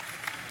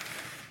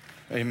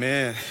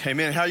Amen.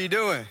 Amen. How you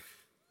doing?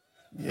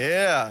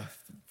 Yeah,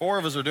 4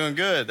 of us are doing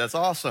good. That's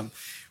awesome.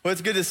 Well,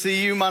 it's good to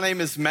see you. My name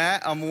is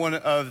Matt. I'm one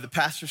of the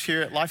pastors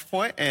here at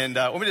LifePoint. And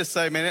let me just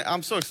say, man,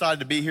 I'm so excited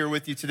to be here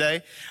with you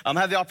today. I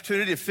had the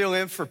opportunity to fill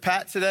in for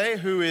Pat today,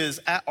 who is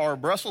at our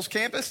Brussels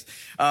campus.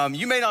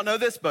 You may not know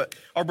this, but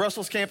our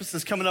Brussels campus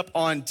is coming up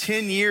on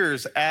 10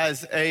 years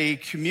as a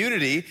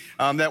community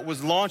that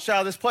was launched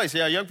out of this place.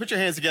 Yeah, y'all put your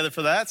hands together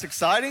for that. It's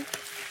exciting.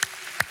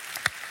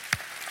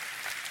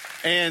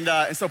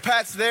 And so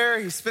Pat's there.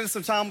 He's spending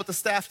some time with the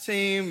staff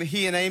team.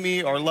 He and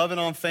Amy are loving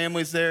on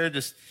families there,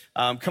 just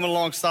coming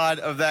alongside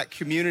of that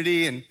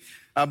community. And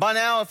by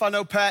now, if I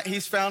know Pat,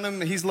 he's found him.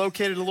 He's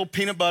located a little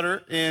peanut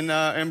butter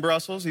in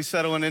Brussels. He's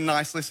settling in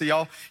nicely. So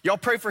y'all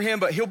pray for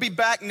him. But he'll be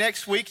back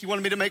next week. He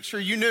wanted me to make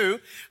sure you knew.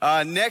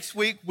 Next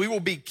week, we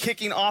will be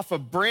kicking off a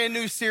brand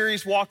new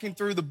series walking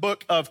through the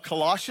book of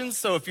Colossians.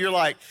 So if you're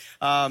like,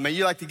 man,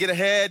 you like to get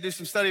ahead, do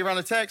some study around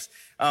the text,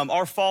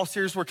 our fall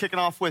series we're kicking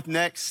off with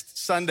next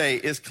Sunday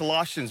is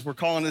Colossians. We're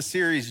calling this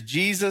series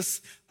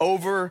Jesus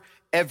Over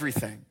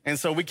Everything. And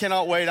so we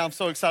cannot wait. I'm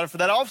so excited for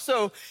that. I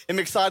also am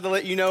excited to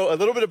let you know a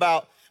little bit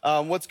about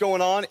what's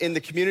going on in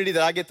the community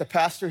that I get to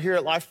pastor here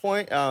at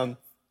LifePoint.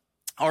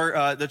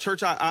 The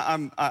church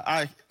I'm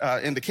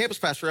in the campus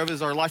pastor of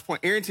is our LifePoint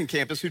Arrington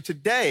campus, who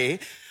today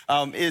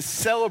is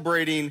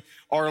celebrating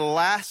our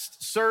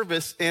last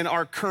service in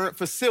our current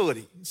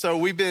facility. So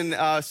we've been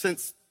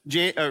since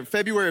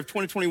February of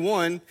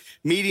 2021,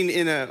 meeting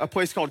in a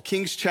place called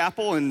King's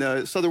Chapel in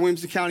the southern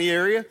Williamson County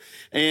area.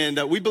 And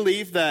we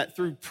believe that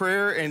through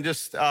prayer and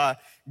just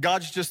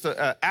God's just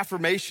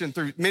affirmation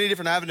through many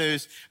different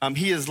avenues,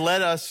 he has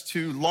led us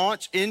to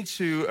launch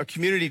into a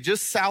community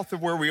just south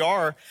of where we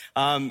are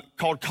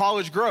called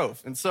College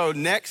Grove. And so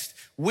next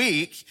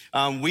week,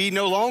 we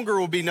no longer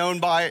will be known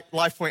by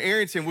LifePoint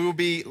Arrington. We will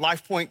be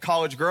LifePoint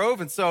College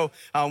Grove. And so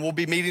we'll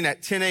be meeting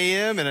at 10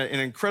 a.m. in an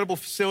incredible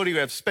facility. We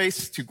have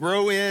space to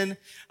grow in.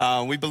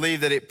 We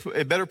believe that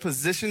it better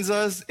positions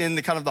us in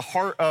the kind of the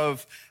heart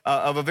of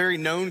a very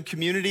known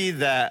community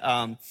that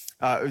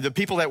the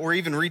people that we're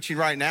even reaching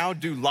right now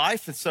do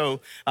life. And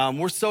so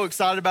we're so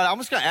excited about it. I'm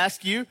just going to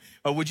ask you,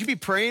 would you be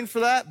praying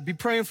for that? Be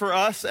praying for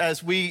us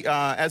as we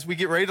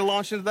get ready to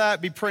launch into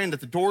that. Be praying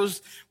that the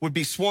doors would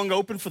be swung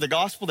open for the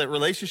gospel, that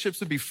relationships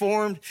would be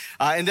formed.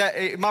 And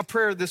that my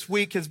prayer this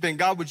week has been,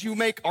 God, would you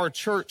make our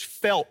church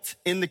felt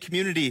in the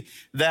community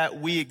that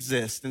we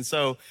exist? And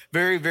so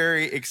very,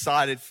 very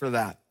excited for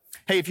that.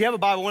 Hey, if you have a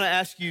Bible, I want to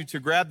ask you to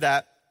grab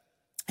that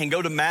and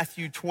go to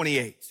Matthew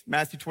 28.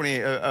 Matthew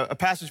 28, a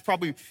passage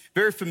probably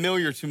very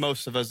familiar to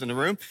most of us in the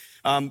room.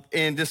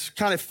 And just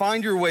kind of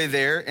find your way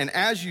there. And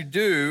as you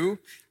do,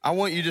 I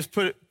want you to just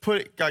put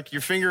like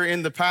your finger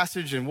in the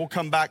passage, and we'll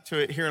come back to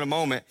it here in a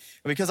moment.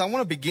 Because I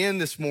want to begin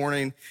this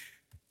morning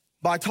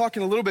by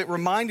talking a little bit,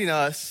 reminding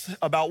us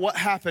about what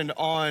happened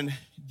on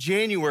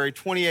January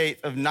 28th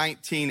of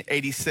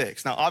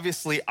 1986. Now,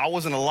 obviously, I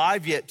wasn't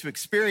alive yet to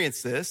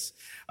experience this,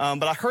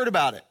 but I heard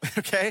about it,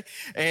 okay?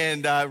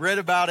 And read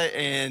about it,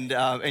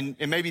 and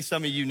maybe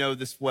some of you know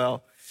this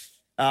well.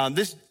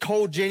 This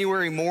cold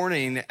January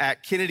morning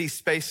at Kennedy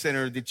Space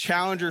Center, the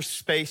Challenger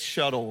Space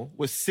Shuttle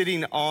was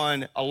sitting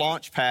on a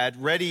launch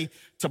pad ready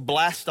to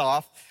blast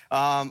off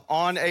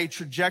on a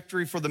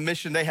trajectory for the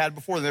mission they had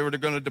before. They were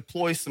going to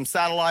deploy some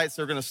satellites.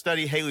 They were going to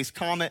study Halley's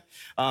Comet.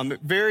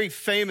 Very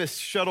famous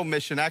shuttle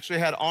mission. Actually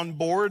had on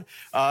board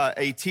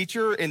a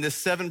teacher in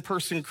this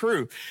 7-person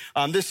crew.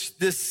 This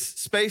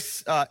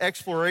space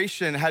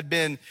exploration had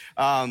been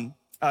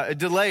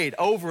delayed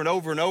over and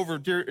over and over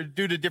due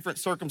to different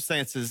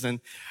circumstances. And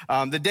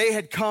the day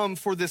had come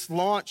for this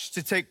launch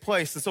to take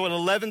place. And so at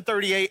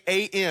 11:38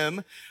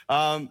 a.m.,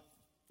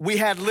 we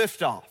had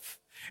liftoff.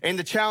 And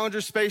the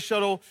Challenger Space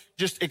Shuttle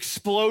just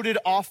exploded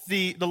off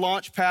the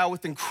launch pad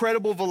with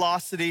incredible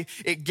velocity.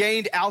 It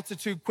gained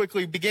altitude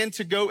quickly, began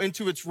to go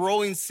into its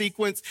rolling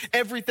sequence.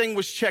 Everything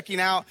was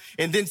checking out.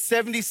 And then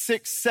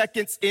 76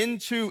 seconds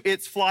into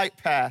its flight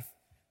path,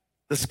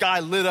 the sky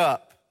lit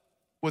up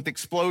with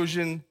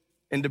explosion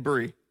and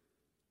debris.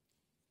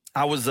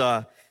 I was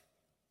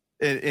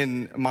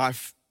in my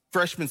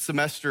freshman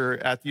semester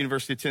at the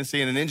University of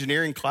Tennessee in an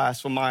engineering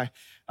class when my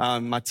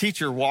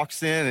teacher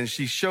walks in and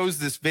she shows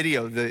this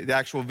video, the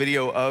actual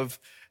video of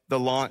the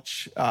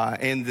launch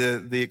and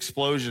the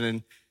explosion.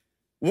 And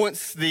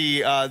once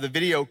the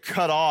video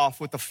cut off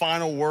with the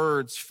final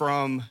words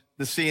from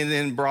the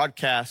CNN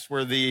broadcast,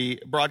 where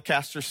the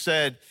broadcaster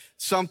said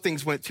some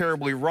things went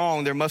terribly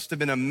wrong, there must have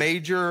been a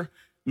major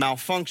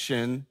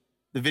malfunction.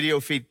 The video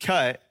feed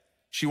cut.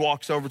 She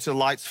walks over to the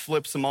lights,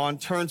 flips them on,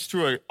 turns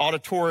to an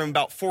auditorium,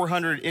 about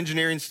 400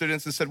 engineering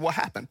students, and said, "What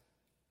happened?"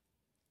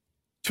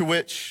 To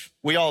which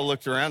we all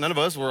looked around. None of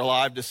us were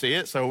alive to see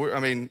it. So,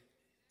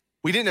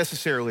 we didn't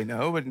necessarily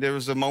know, but there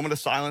was a moment of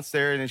silence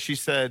there. And she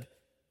said,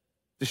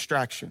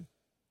 distraction.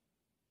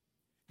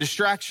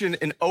 Distraction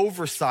and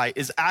oversight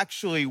is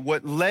actually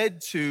what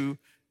led to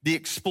the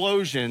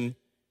explosion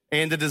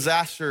and the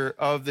disaster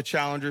of the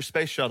Challenger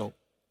Space Shuttle.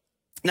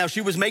 Now,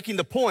 she was making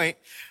the point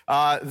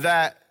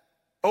that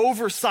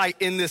oversight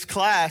in this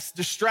class,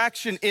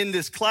 distraction in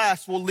this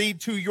class will lead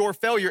to your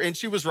failure. And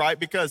she was right,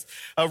 because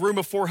a room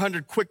of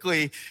 400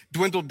 quickly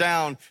dwindled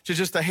down to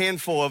just a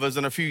handful of us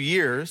in a few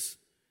years.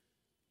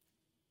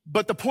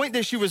 But the point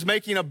that she was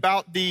making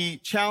about the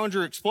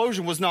Challenger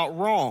explosion was not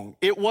wrong.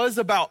 It was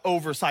about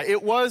oversight.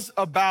 It was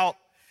about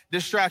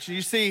distraction.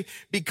 You see,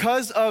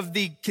 because of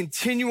the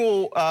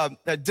continual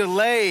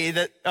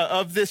delay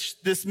of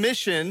this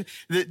mission,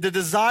 the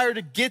desire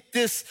to get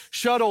this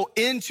shuttle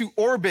into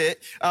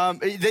orbit,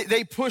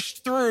 they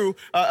pushed through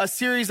a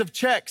series of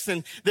checks,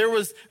 and there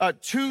was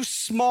two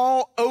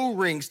small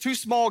O-rings, two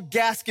small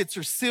gaskets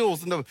or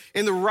seals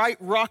in the right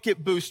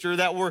rocket booster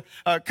that were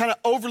kind of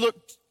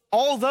overlooked.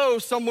 Although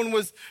someone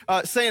was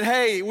saying,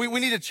 hey, we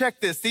need to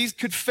check this. These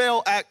could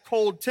fail at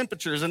cold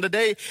temperatures. And the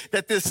day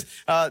that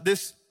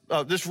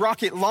this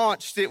rocket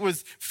launched, it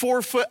was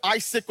 4-foot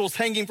icicles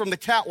hanging from the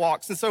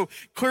catwalks. And so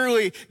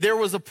clearly there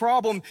was a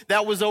problem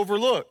that was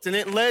overlooked. And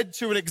it led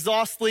to an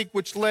exhaust leak,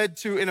 which led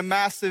to a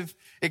massive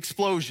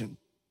explosion.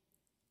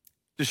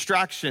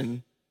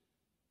 Distraction,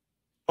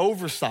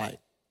 oversight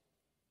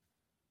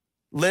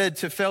led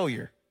to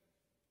failure.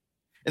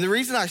 And the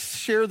reason I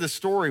share this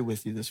story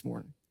with you this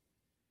morning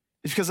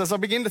is because as I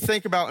begin to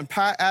think about, and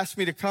Pat asked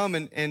me to come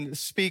and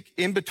speak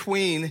in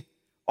between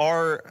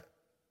our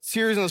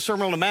series on the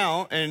Sermon on the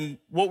Mount and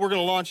what we're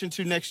going to launch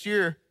into next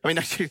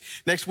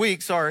week,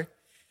 I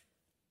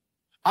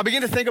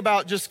begin to think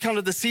about just kind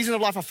of the season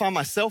of life I find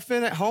myself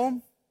in at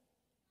home.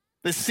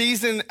 The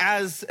season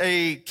as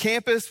a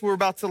campus, we're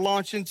about to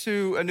launch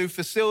into a new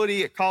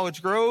facility at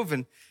College Grove,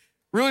 and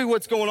really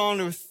what's going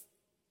on with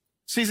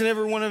season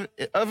every one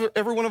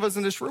of us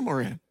in this room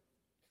are in.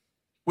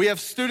 We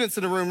have students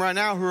in the room right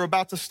now who are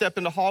about to step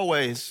into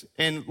hallways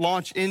and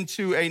launch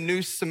into a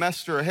new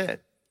semester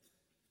ahead.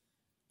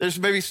 There's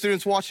maybe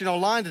students watching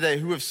online today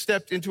who have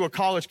stepped into a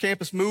college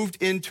campus,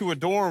 moved into a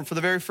dorm for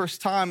the very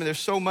first time, and there's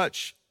so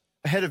much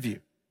ahead of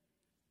you.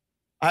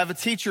 I have a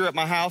teacher at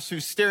my house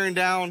who's staring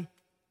down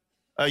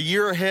a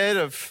year ahead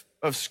of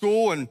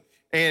school and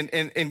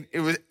it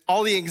was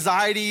all the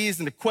anxieties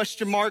and the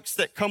question marks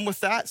that come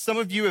with that. Some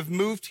of you have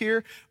moved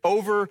here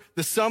over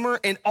the summer,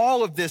 and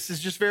all of this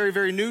is just very,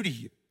 very new to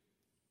you.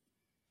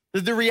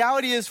 The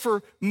reality is,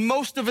 for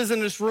most of us in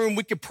this room,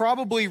 we could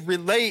probably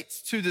relate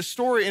to the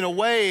story in a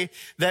way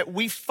that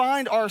we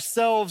find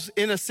ourselves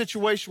in a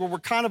situation where we're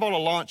kind of on a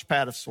launch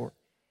pad of sorts.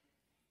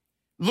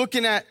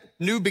 Looking at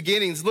new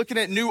beginnings, looking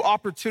at new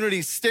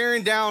opportunities,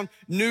 staring down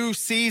new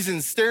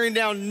seasons, staring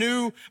down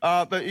new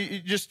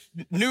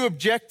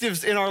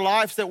objectives in our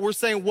lives that we're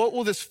saying, what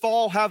will this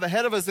fall have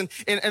ahead of us? And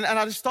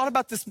I just thought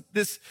about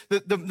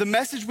the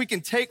message we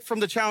can take from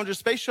the Challenger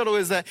Space Shuttle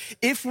is that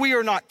if we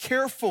are not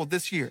careful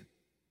this year,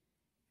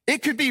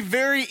 it could be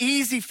very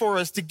easy for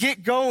us to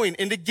get going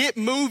and to get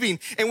moving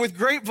and with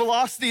great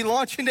velocity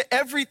launch into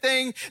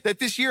everything that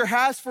this year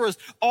has for us.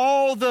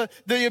 All the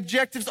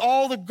objectives,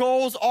 all the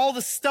goals, all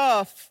the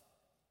stuff.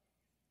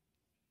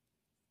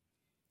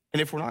 And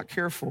if we're not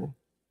careful,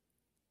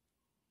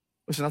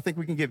 listen, I think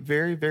we can get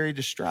very, very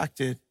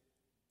distracted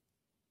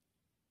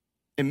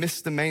and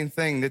miss the main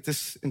thing that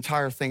this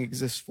entire thing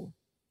exists for.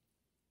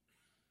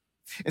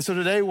 And so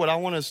today, what I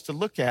want us to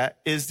look at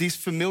is these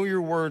familiar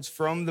words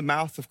from the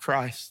mouth of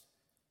Christ.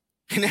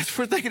 And as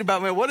we're thinking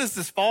about, man, what does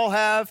this fall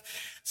have?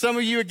 Some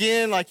of you,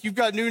 again, like you've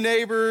got new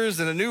neighbors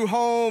and a new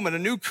home and a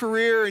new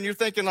career, and you're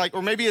thinking like,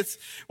 or maybe it's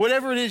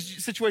whatever it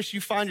is situation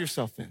you find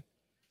yourself in.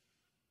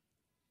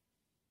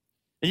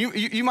 And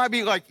you might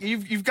be like,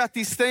 you've got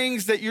these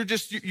things that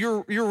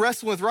you're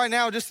wrestling with right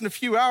now. Just in a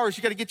few hours,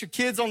 you got to get your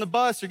kids on the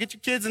bus or get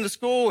your kids into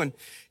school, and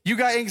you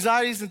got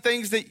anxieties and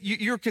things that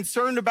you're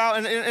concerned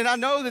about. And I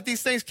know that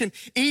these things can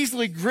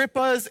easily grip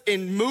us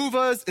and move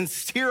us and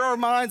steer our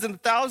minds in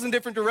 1,000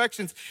 different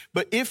directions.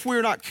 But if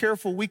we're not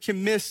careful, we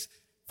can miss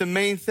the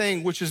main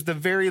thing, which is the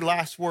very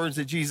last words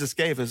that Jesus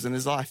gave us in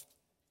his life.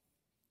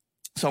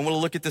 So I want to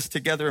look at this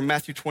together in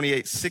Matthew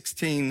 28,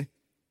 16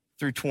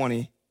 through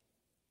 20.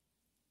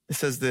 It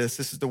says this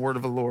is the word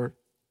of the Lord.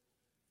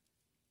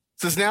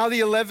 It says, now the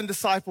 11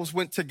 disciples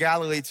went to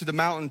Galilee, to the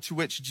mountain to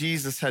which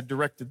Jesus had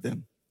directed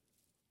them.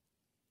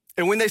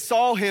 And when they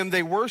saw him,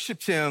 they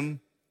worshiped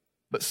him,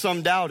 but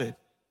some doubted.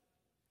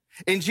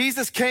 And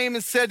Jesus came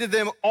and said to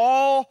them,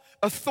 all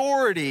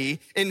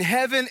authority in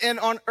heaven and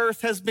on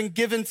earth has been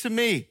given to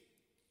me.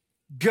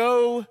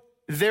 Go,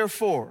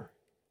 therefore,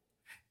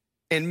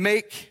 and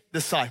make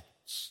disciples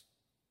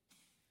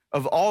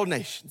of all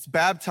nations,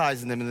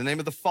 baptizing them in the name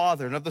of the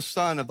Father and of the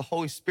Son and of the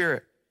Holy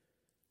Spirit,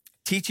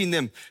 teaching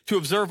them to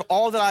observe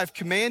all that I have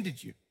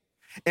commanded you.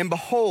 And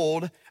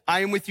behold, I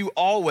am with you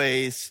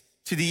always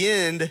to the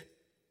end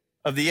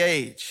of the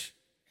age.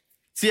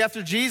 See,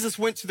 after Jesus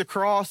went to the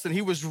cross and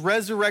he was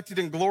resurrected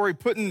in glory,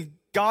 putting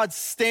God's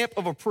stamp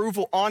of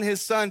approval on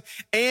his son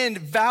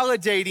and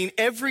validating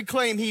every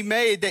claim he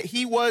made that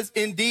he was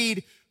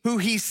indeed who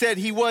he said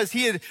he was.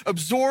 He had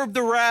absorbed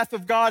the wrath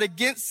of God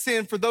against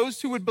sin for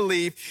those who would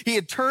believe. He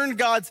had turned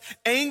God's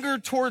anger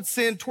towards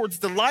sin, towards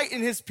delight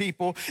in his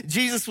people.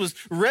 Jesus was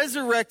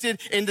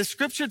resurrected, and the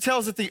scripture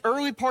tells at the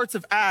early parts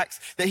of Acts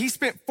that he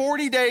spent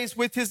 40 days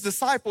with his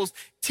disciples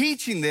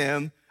teaching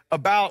them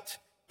about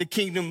the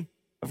kingdom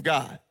of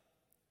God.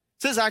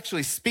 It says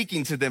actually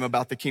speaking to them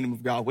about the kingdom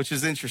of God, which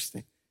is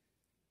interesting.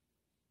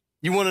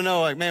 You want to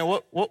know, like, man,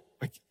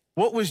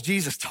 what was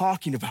Jesus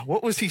talking about?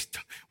 What was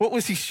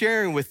he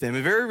sharing with them?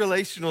 A very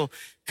relational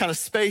kind of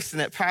space in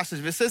that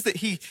passage. It says that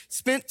he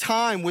spent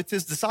time with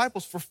his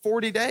disciples for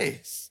 40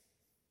 days.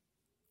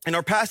 And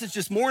our passage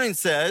this morning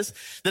says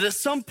that at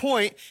some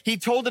point he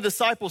told the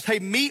disciples, hey,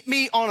 meet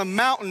me on a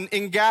mountain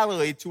in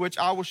Galilee to which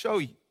I will show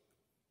you.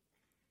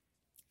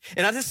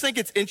 And I just think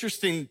it's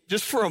interesting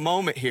just for a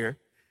moment here.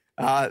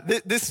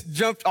 This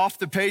jumped off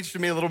the page to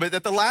me a little bit,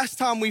 that the last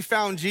time we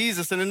found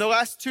Jesus, and in the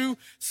last 2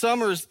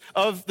 summers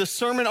of the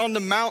Sermon on the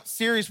Mount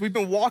series we've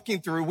been walking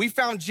through, we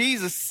found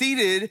Jesus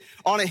seated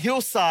on a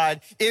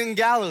hillside in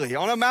Galilee,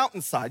 on a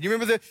mountainside. You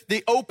remember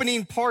the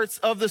opening parts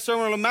of the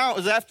Sermon on the Mount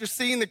was after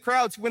seeing the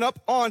crowds, he went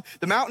up on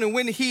the mountain, and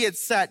when he had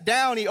sat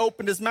down, he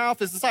opened his mouth.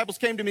 His disciples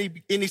came to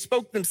me, and he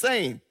spoke to them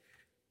saying,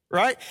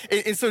 right?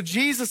 And so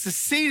Jesus is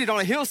seated on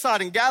a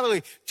hillside in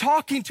Galilee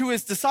talking to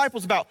his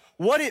disciples about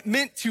what it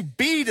meant to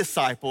be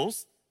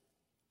disciples.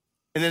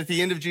 And then at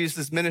the end of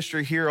Jesus'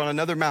 ministry here on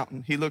another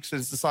mountain, he looks at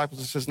his disciples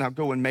and says, now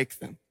go and make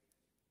them.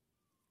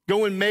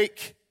 Go and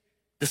make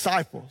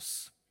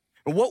disciples.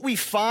 And what we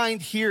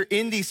find here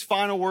in these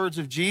final words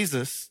of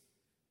Jesus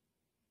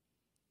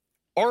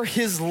are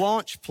his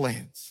launch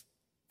plans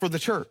for the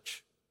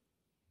church.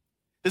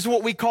 This is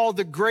what we call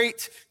the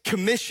Great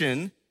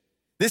Commission.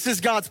 This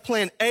is God's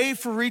plan A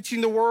for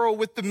reaching the world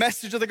with the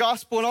message of the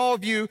gospel, and all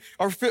of you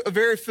are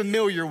very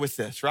familiar with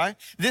this, right?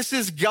 This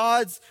is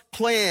God's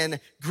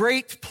plan,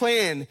 great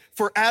plan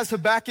for, as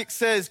Habakkuk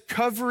says,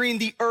 covering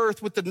the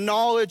earth with the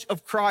knowledge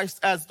of Christ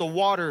as the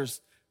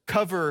waters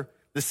cover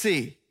the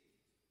sea.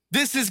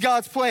 This is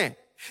God's plan,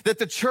 that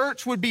the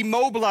church would be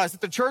mobilized,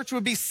 that the church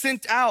would be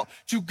sent out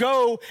to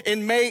go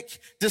and make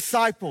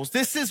disciples.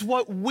 This is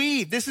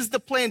the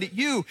plan that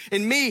you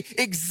and me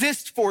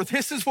exist for.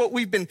 This is what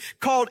we've been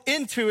called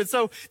into. And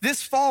so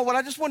this fall, what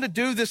I just want to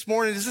do this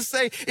morning is just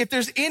say, if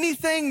there's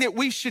anything that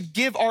we should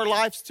give our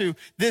lives to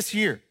this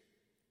year,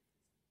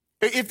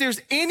 if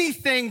there's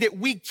anything that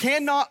we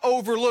cannot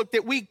overlook,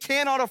 that we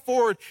cannot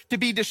afford to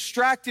be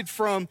distracted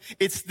from,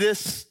 it's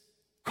this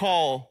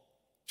call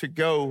to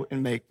go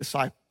and make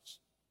disciples.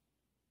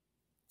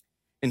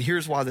 And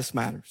here's why this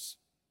matters.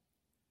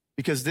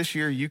 Because this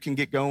year you can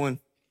get going.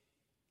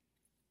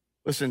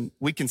 Listen,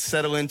 we can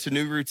settle into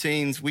new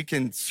routines. We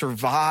can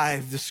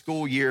survive the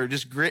school year,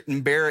 just grit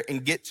and bear it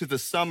and get to the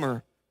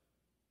summer.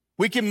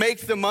 We can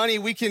make the money.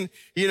 We can,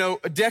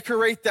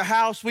 decorate the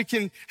house. We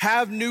can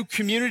have new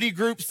community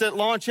groups that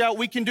launch out.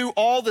 We can do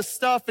all the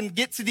stuff and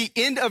get to the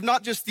end of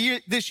not just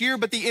this year,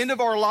 but the end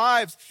of our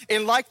lives.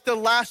 And like the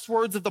last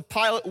words of the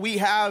pilot we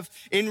have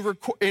in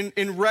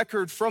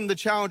record from the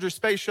Challenger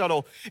space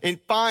shuttle, and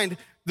find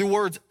the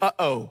words,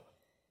 uh-oh,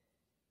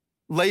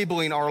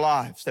 labeling our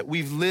lives that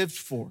we've lived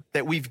for,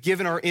 that we've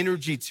given our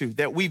energy to,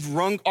 that we've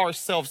wrung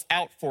ourselves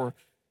out for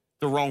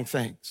the wrong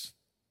things.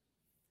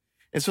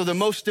 And so the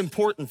most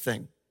important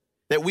thing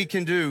that we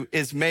can do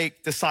is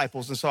make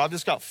disciples. And so I've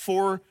just got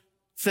 4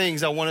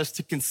 things I want us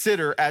to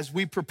consider as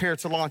we prepare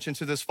to launch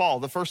into this fall.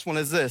 The first one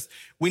is this: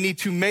 we need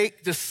to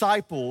make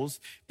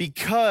disciples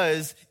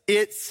because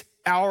it's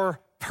our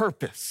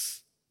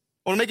purpose.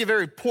 I want to make it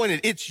very pointed.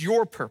 It's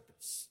your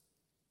purpose.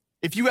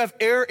 If you have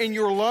air in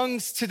your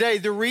lungs today,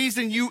 the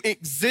reason you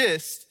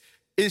exist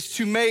is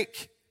to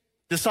make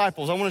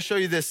disciples. I want to show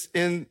you this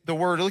in the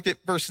word. Look at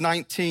verse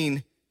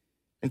 19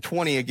 and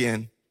 20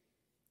 again.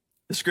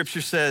 The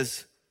scripture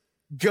says,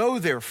 go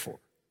therefore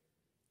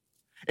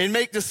and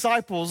make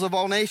disciples of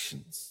all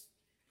nations,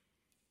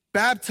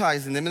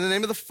 baptizing them in the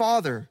name of the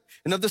Father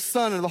and of the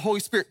Son and of the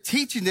Holy Spirit,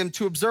 teaching them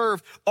to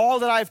observe all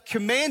that I've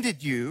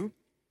commanded you.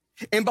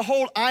 And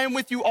behold, I am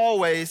with you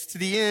always to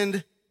the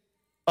end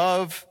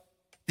of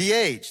the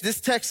age. This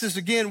text is,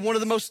 again, one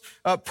of the most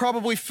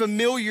probably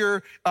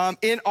familiar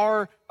in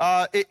our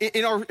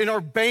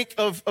bank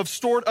of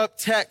stored up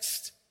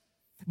text.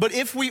 But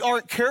if we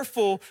aren't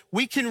careful,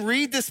 we can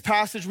read this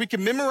passage, we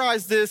can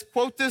memorize this,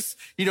 quote this,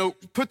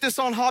 put this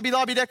on Hobby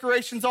Lobby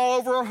decorations all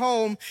over our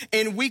home,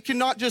 and we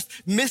cannot just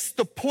miss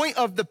the point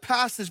of the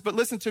passage, but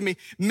listen to me,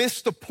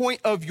 miss the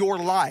point of your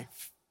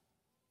life.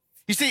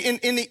 You see,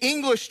 in the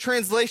English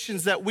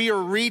translations that we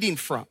are reading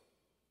from,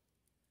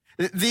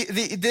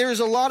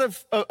 there's a lot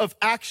of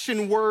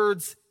action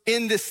words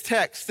in this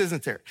text,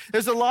 isn't there?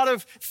 There's a lot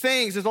of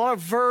things, there's a lot of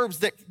verbs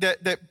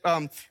that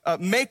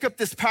make up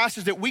this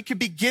passage that we could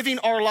be giving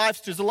our lives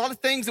to. There's a lot of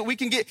things that we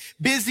can get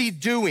busy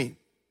doing.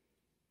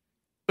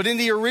 But in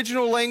the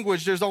original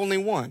language, there's only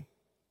one.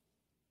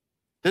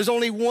 There's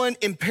only one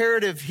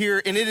imperative here,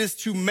 and it is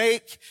to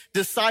make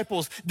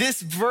disciples.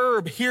 This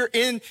verb here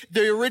in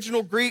the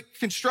original Greek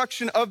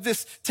construction of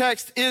this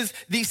text is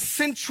the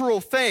central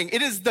thing.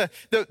 It is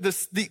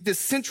the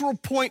central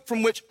point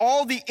from which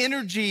all the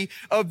energy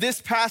of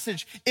this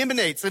passage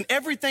emanates, and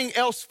everything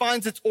else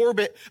finds its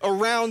orbit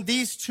around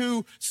these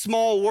two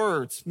small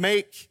words: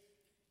 make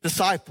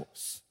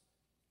disciples.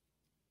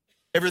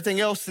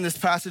 Everything else in this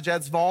passage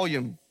adds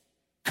volume,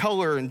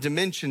 color, and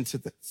dimension to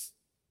this.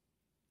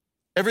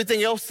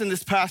 Everything else in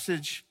this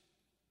passage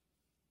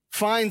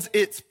finds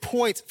its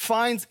point,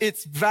 finds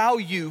its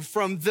value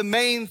from the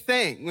main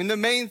thing, and the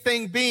main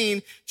thing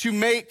being to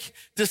make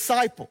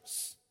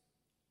disciples.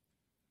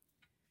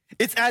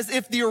 It's as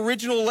if the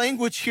original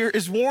language here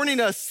is warning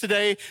us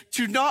today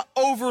to not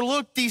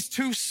overlook these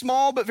two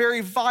small but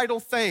very vital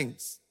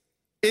things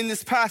in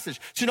this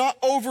passage, to not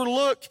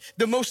overlook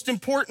the most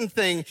important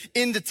thing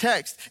in the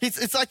text.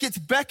 It's like it's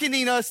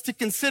beckoning us to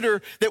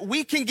consider that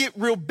we can get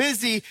real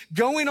busy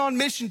going on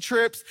mission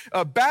trips,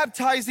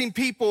 baptizing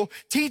people,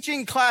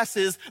 teaching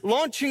classes,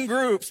 launching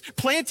groups,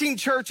 planting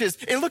churches.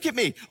 And look at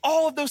me,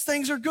 all of those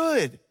things are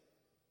good.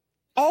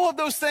 All of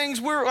those things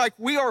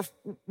we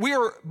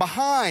are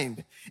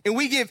behind, and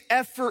we give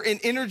effort and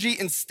energy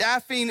and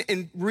staffing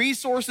and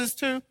resources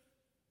to.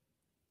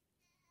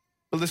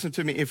 But listen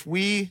to me, if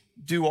we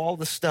do all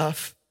the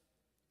stuff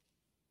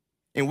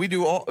and we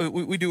do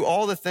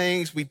all the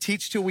things, we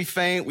teach till we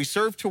faint, we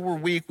serve till we're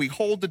weak, we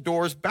hold the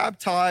doors,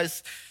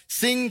 baptize,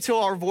 sing till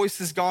our voice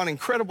is gone,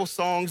 incredible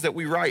songs that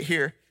we write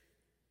here.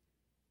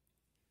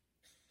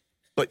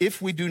 But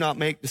if we do not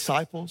make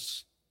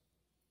disciples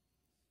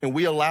and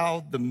we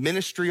allow the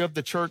ministry of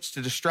the church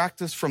to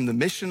distract us from the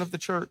mission of the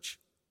church,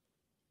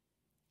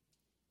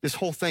 this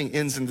whole thing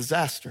ends in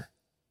disaster.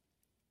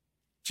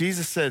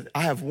 Jesus said,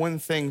 I have one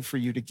thing for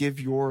you to give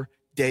your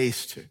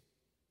days to.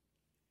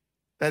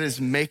 That is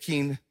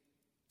making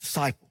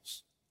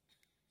disciples.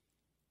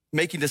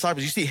 Making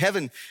disciples. You see,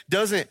 heaven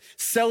doesn't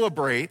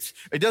celebrate.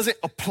 It doesn't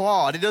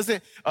applaud. It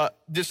doesn't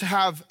just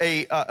have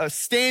a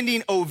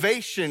standing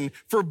ovation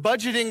for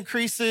budget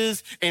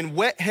increases and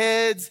wet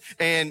heads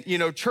and,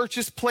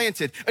 churches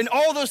planted. And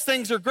all those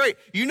things are great.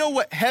 You know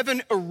what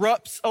heaven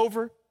erupts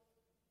over?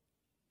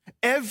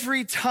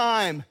 Every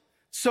time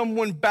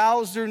someone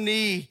bows their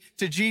knee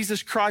to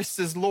Jesus Christ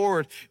as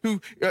Lord,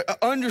 who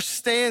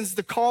understands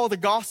the call of the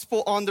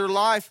gospel on their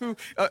life, who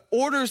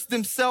orders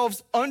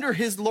themselves under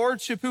his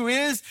lordship,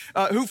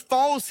 who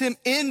follows him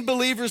in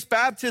believers'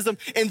 baptism,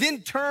 and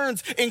then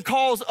turns and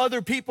calls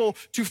other people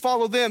to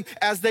follow them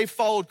as they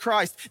followed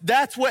Christ.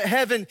 That's what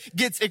heaven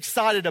gets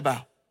excited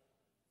about.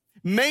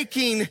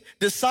 Making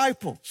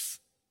disciples.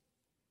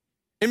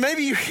 And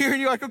maybe you're here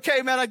and you're like,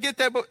 okay, man, I get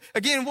that. But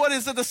again, what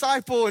is a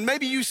disciple? And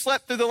maybe you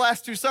slept through the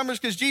last 2 summers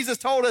because Jesus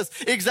told us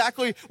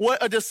exactly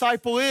what a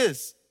disciple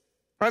is.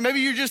 Right? Maybe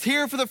you're just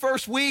here for the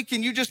first week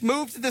and you just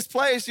moved to this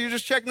place. You're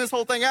just checking this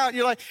whole thing out. And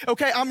you're like,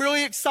 okay, I'm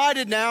really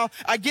excited now.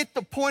 I get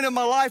the point of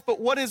my life, but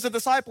what is a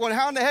disciple and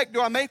how in the heck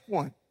do I make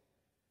one?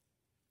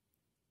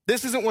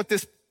 This isn't what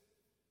this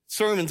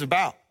sermon's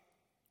about.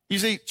 You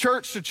see,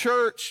 church to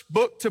church,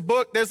 book to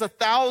book, there's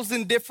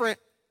 1,000 different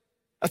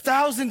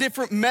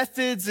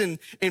methods and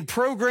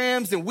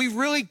programs, and we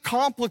really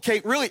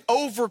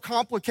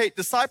overcomplicate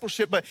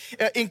discipleship. But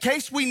in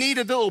case we need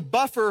a little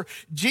buffer,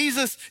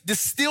 Jesus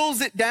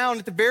distills it down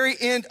at the very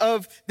end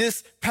of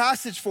this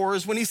passage for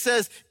us when he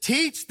says,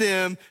 teach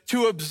them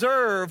to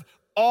observe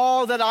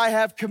all that I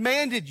have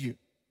commanded you.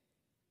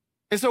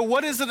 And so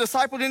what is a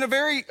disciple? In a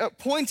very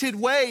pointed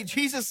way,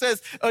 Jesus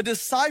says a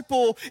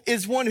disciple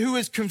is one who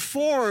is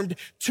conformed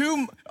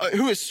to,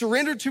 who is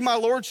surrendered to my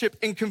lordship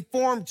and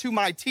conformed to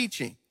my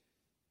teaching.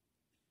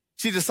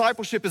 See,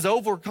 discipleship is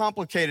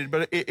overcomplicated,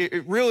 but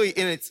it really,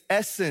 in its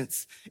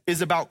essence,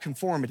 is about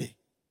conformity.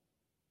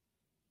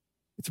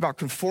 It's about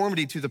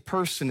conformity to the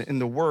person and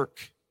the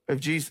work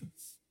of Jesus.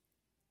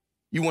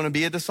 You want to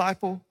be a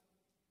disciple?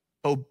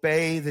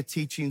 Obey the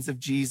teachings of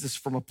Jesus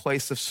from a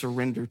place of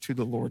surrender to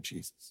the Lord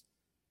Jesus.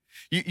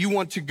 You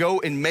want to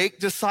go and make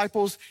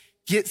disciples?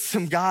 Get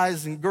some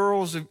guys and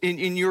girls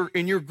in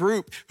your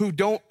group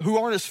who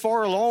aren't as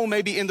far along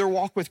maybe in their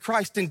walk with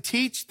Christ, and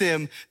teach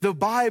them the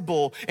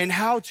Bible and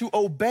how to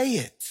obey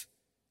it.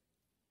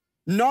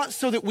 Not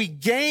so that we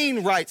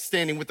gain right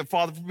standing with the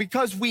Father, but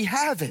because we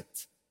have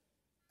it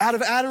out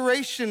of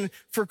adoration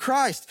for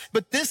Christ.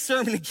 But this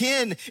sermon,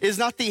 again, is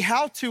not the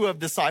how-to of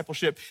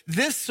discipleship.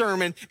 This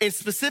sermon, and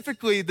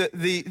specifically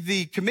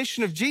the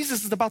commission of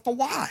Jesus, is about the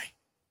why.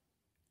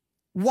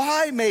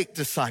 Why make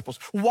disciples?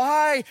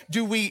 Why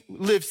do we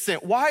live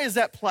sent? Why is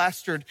that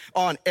plastered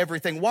on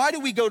everything? Why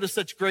do we go to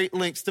such great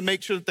lengths to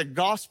make sure that the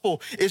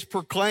gospel is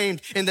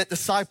proclaimed and that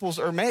disciples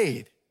are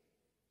made?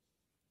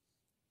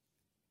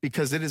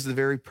 Because it is the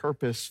very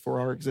purpose for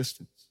our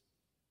existence.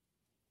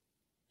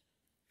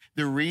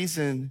 The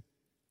reason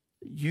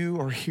you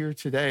are here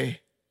today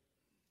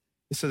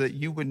is so that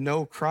you would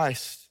know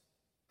Christ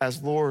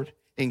as Lord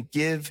and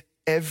give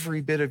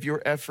every bit of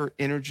your effort,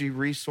 energy,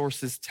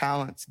 resources,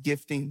 talents,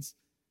 giftings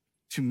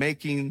to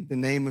making the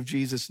name of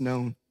Jesus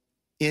known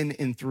in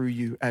and through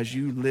you as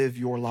you live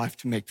your life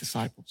to make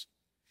disciples.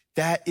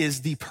 That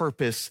is the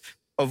purpose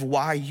of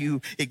why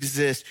you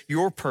exist.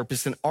 Your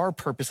purpose and our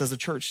purpose as a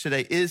church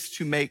today is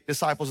to make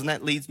disciples. And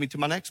that leads me to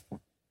my next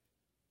point.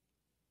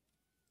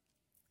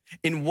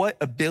 In what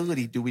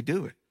ability do we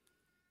do it?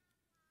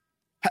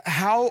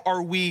 How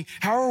are we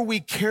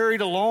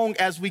carried along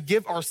as we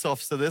give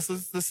ourselves to this? This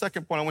is the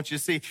second point I want you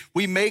to see.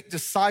 We make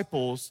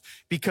disciples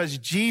because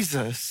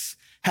Jesus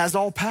has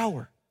all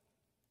power.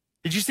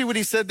 Did you see what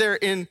he said there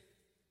in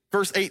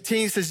verse 18?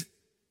 He says,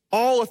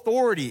 all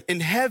authority in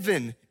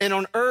heaven and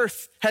on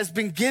earth has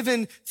been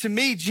given to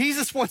me.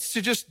 Jesus wants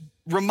to just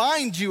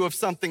remind you of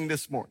something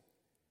this morning.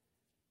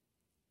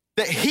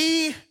 That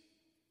he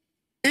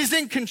is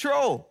in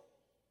control.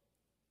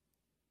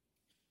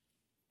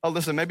 Oh,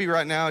 listen, maybe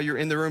right now you're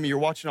in the room and you're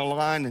watching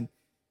online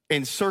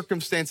and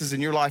circumstances in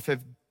your life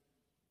have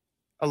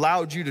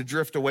allowed you to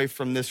drift away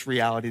from this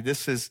reality.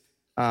 This is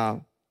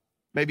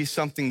maybe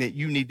something that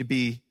you need to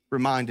be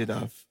reminded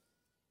of.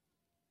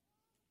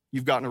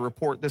 You've gotten a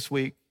report this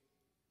week.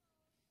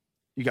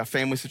 You got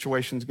family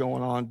situations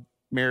going on,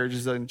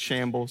 marriages in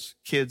shambles,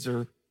 kids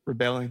are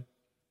rebelling.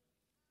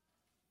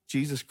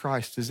 Jesus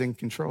Christ is in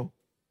control.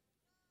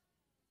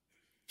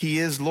 He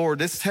is Lord.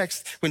 This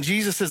text, when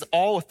Jesus says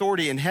all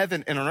authority in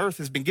heaven and on earth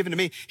has been given to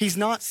me, he's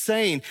not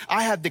saying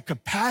I have the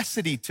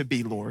capacity to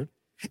be Lord.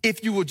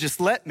 If you will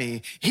just let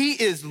me, he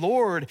is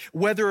Lord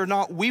whether or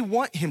not we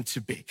want him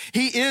to be.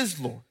 He is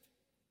Lord.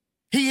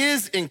 He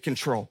is in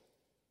control.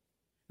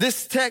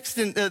 This text,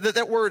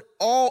 that word,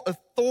 all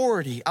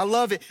authority, I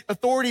love it.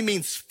 Authority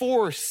means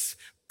force,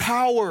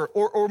 power,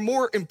 or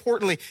more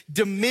importantly,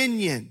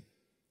 dominion.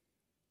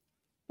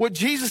 What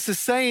Jesus is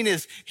saying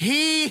is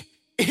he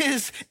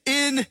is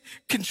in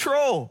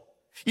control.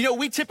 You know,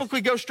 we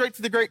typically go straight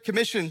to the Great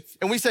Commission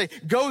and we say,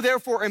 go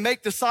therefore and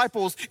make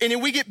disciples. And then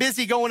we get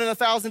busy going in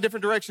 1,000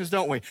 different directions,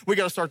 don't we? We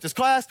got to start this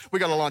class. We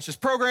got to launch this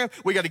program.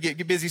 We got to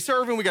get busy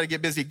serving. We got to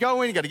get busy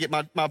going. You got to get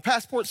my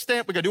passport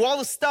stamped. We got to do all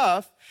this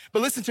stuff.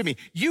 But listen to me.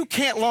 You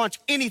can't launch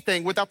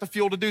anything without the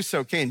fuel to do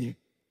so, can you?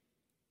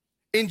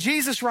 And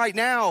Jesus right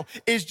now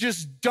is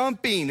just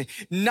dumping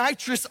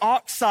nitrous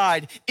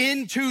oxide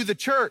into the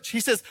church. He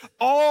says,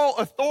 all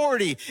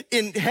authority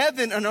in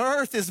heaven and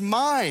earth is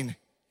mine.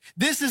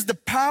 This is the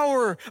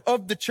power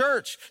of the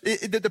church.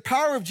 The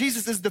power of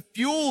Jesus is the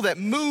fuel that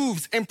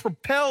moves and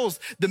propels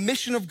the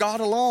mission of God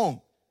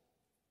along.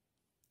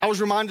 I was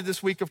reminded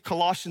this week of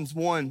Colossians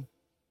 1.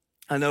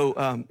 I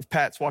know if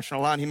Pat's watching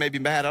online, he may be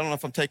mad. I don't know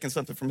if I'm taking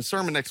something from his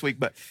sermon next week,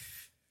 but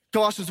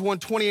Colossians 1,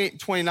 28 and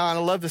 29, I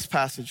love this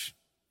passage.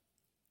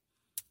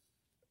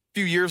 A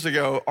few years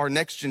ago, our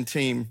Next Gen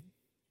team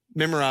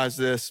memorized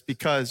this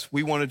because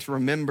we wanted to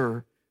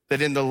remember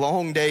that in the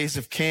long days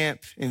of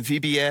camp and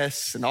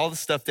VBS and all the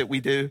stuff that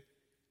we do,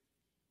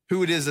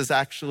 who it is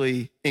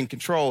actually in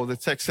control. The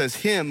text says,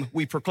 him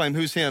we proclaim.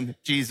 Who's him?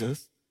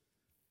 Jesus.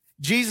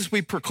 Jesus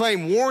we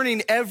proclaim,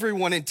 warning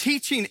everyone and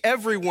teaching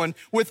everyone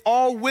with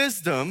all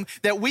wisdom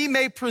that we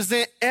may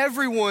present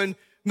everyone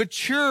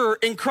mature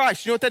in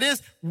Christ. You know what that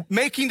is?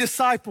 Making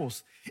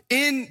disciples.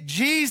 In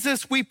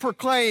Jesus we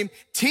proclaim,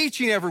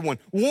 teaching everyone,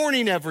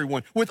 warning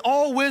everyone with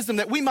all wisdom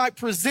that we might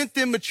present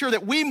them mature,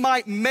 that we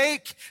might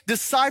make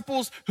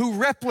disciples who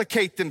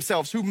replicate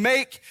themselves, who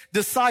make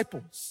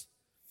disciples.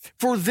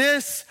 For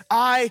this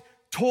I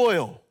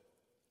toil.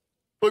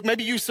 Look,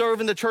 maybe you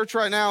serve in the church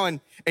right now and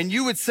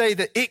you would say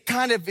that it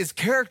kind of is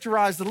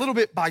characterized a little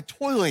bit by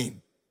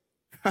toiling.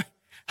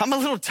 I'm a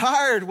little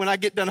tired when I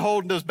get done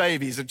holding those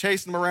babies and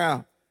chasing them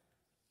around.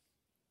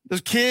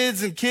 Those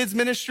kids and kids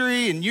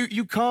ministry, and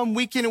you come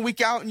week in and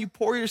week out and you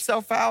pour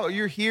yourself out.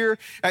 You're here.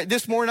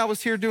 This morning I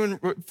was here doing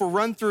for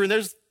run through, and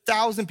there's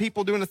 1,000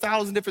 people doing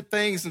 1,000 different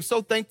things. I'm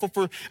so thankful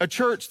for a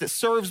church that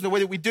serves in the way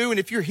that we do. And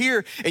if you're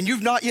here and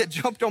you've not yet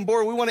jumped on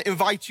board, we want to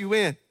invite you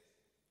in.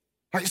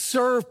 Right,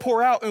 serve,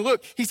 pour out. And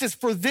look, he says,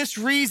 for this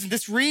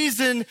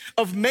reason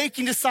of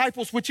making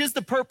disciples, which is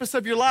the purpose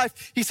of your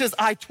life, he says,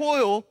 I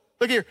toil,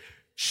 look here,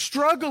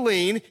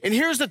 struggling. And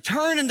here's the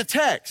turn in the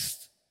text.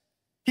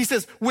 He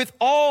says, with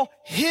all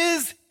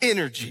his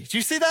energy. Do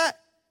you see that?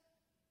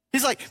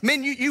 He's like,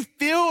 man, you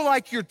feel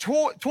like you're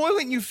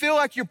toiling. You feel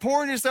like you're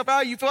pouring yourself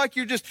out. You feel like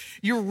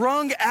you're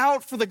wrung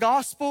out for the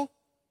gospel.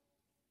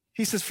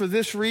 He says, for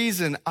this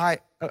reason, I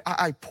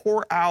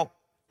pour out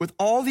with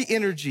all the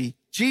energy,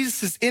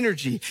 Jesus'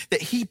 energy,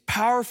 that he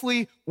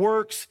powerfully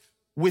works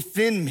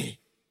within me.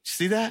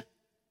 See that?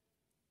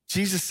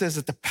 Jesus says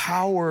that the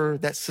power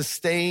that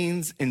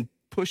sustains and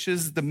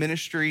pushes the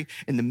ministry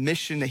and the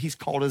mission that he's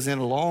called us in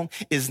along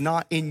is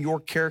not in your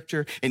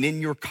character and in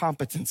your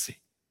competency.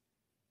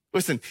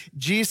 Listen,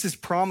 Jesus'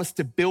 promise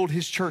to build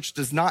his church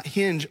does not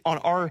hinge on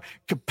our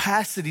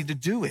capacity to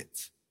do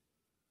it.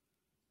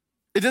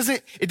 It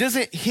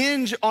doesn't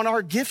hinge on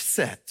our gift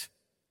set.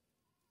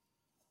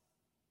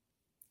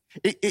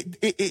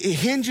 It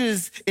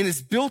hinges and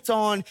is built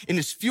on and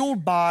is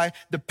fueled by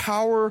the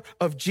power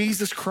of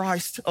Jesus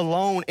Christ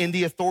alone and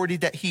the authority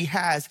that he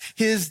has,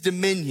 his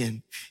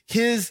dominion,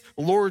 his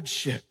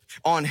lordship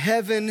on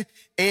heaven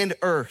and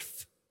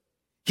earth.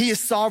 He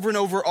is sovereign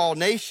over all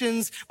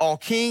nations, all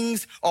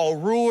kings, all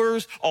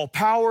rulers, all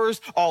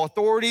powers, all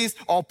authorities,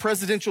 all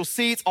presidential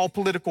seats, all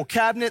political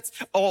cabinets,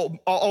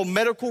 all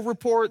medical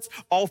reports,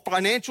 all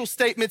financial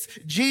statements.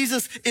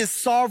 Jesus is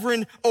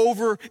sovereign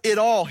over it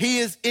all. He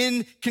is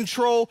in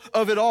control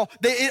of it all.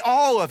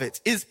 All of it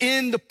is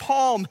in the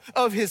palm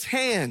of his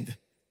hand.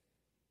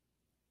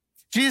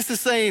 Jesus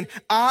is saying,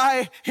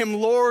 I am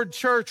Lord,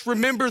 church.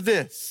 Remember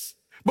this.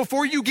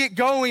 Before you get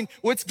going,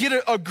 let's get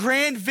a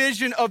grand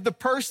vision of the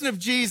person of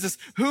Jesus.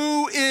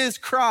 Who is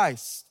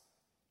Christ?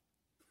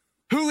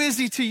 Who is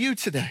he to you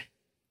today?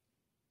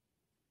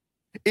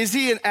 Is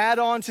he an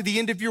add-on to the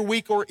end of your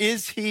week, or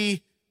is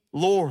he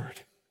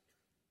Lord?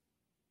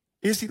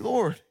 Is he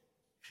Lord?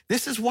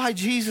 This is why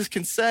Jesus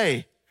can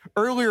say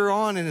earlier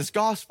on in his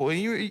gospel, and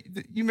you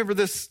remember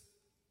this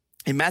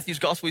in Matthew's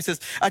gospel, he says,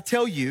 I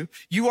tell you,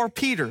 you are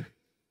Peter.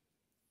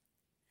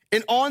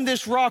 And on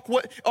this rock,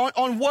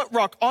 on what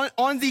rock?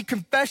 On the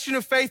confession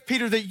of faith,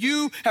 Peter, that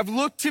you have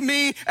looked to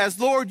me as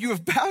Lord. You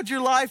have bowed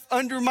your life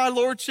under my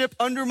lordship,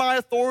 under my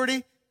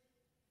authority.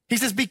 He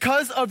says,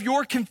 because of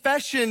your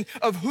confession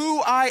of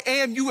who I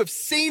am, you have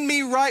seen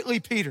me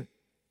rightly, Peter.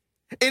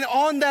 And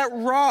on that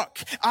rock,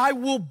 I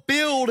will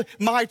build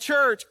my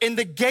church, and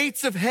the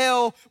gates of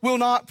hell will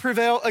not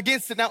prevail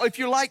against it. Now, if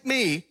you're like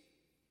me,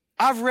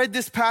 I've read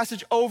this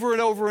passage over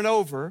and over and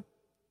over,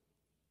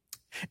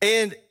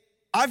 and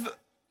I've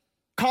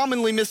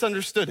commonly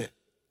misunderstood it.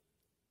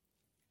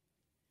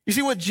 You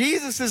see, what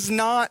Jesus is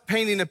not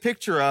painting a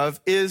picture of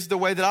is the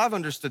way that I've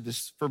understood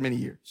this for many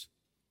years.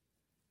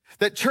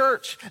 That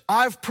church,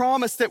 I've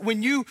promised that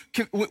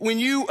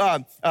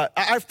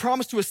I've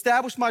promised to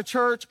establish my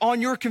church on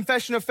your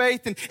confession of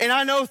faith. And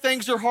I know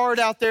things are hard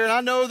out there, and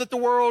I know that the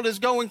world is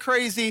going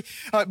crazy,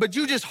 but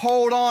you just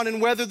hold on and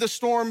weather the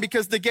storm,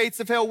 because the gates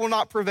of hell will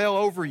not prevail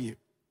over you.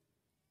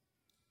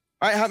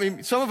 Right? I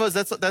mean, some of us,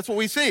 that's what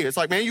we see. It's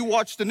like, man, you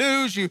watch the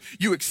news, you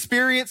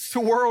experience the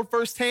world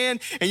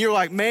firsthand, and you're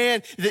like,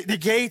 man, the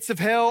gates of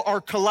hell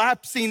are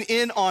collapsing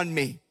in on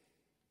me.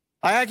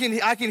 I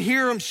can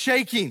hear them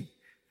shaking.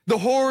 The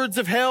hordes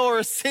of hell are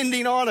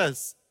ascending on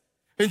us.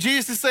 And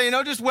Jesus is saying,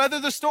 no, just weather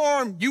the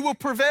storm. You will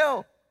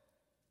prevail.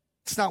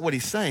 It's not what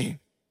he's saying.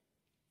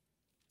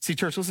 See,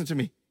 church, listen to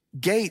me.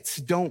 Gates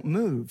don't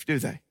move, do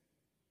they?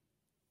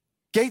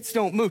 Gates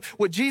don't move.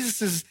 What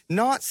Jesus is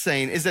not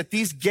saying is that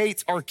these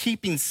gates are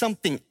keeping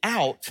something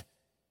out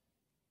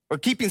or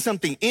keeping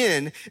something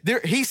in.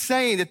 He's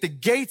saying that the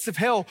gates of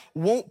hell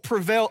won't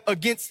prevail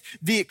against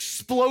the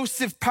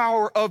explosive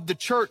power of the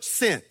church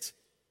sent.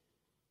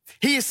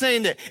 He is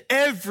saying that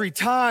every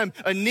time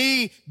a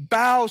knee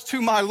bows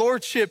to my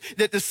lordship,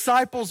 that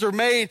disciples are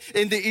made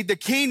and the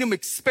kingdom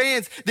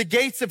expands, the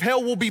gates of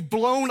hell will be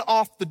blown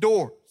off the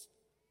doors.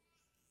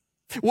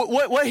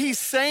 What he's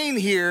saying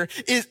here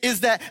is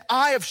that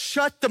I have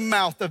shut the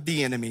mouth of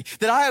the enemy,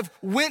 that I have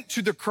went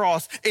to the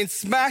cross and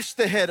smashed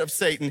the head of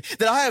Satan,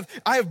 that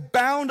I have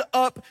bound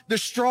up the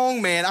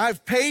strong man. I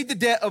have paid the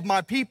debt of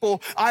my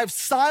people. I have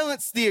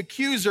silenced the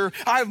accuser.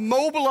 I have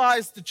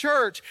mobilized the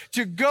church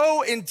to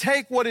go and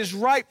take what is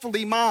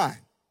rightfully mine.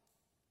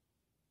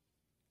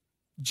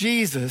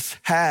 Jesus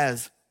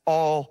has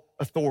all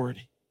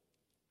authority.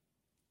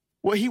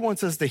 What he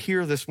wants us to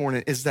hear this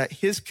morning is that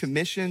his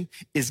commission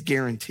is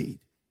guaranteed.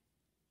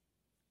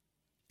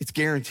 It's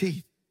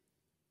guaranteed.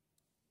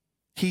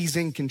 He's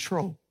in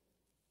control.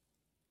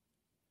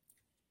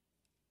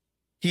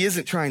 He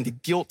isn't trying to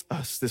guilt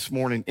us this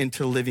morning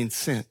into living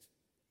sin.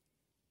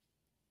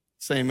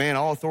 Saying, man,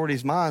 all authority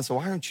is mine, so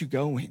why aren't you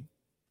going?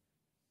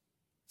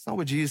 It's not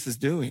what Jesus is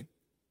doing.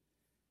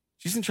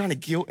 Jesus isn't trying to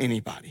guilt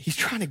anybody. He's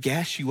trying to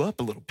gas you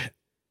up a little bit.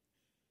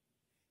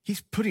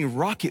 He's putting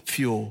rocket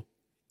fuel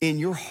in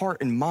your heart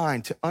and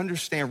mind to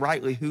understand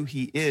rightly who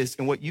he is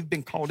and what you've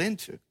been called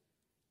into.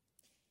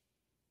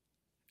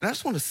 And I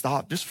just want to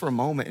stop just for a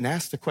moment and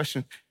ask the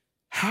question,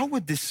 how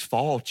would this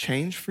fall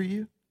change for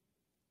you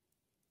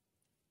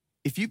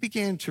if you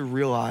began to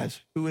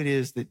realize who it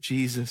is that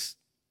Jesus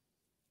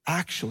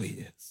actually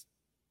is?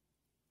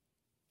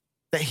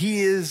 That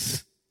he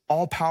is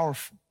all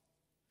powerful,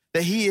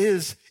 that he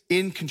is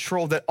in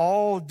control, that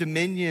all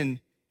dominion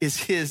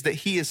is his, that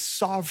he is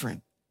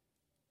sovereign.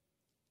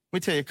 Let me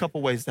tell you a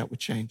couple ways that would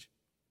change.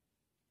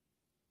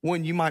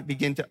 One, you might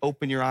begin to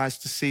open your eyes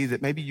to see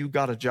that maybe you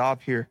got a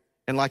job here.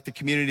 And like the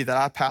community that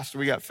I pastor,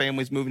 we got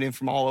families moving in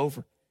from all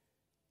over.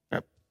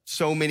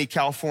 So many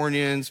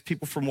Californians,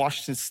 people from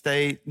Washington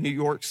State, New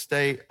York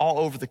State, all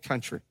over the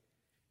country.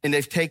 And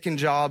they've taken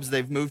jobs,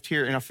 they've moved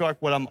here. And I feel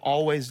like what I'm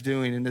always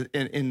doing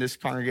in this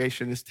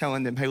congregation is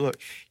telling them, hey, look,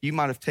 you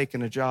might have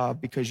taken a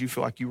job because you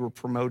feel like you were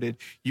promoted.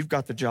 You've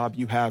got the job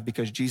you have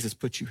because Jesus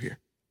put you here.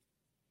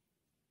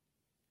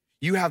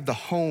 You have the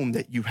home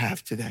that you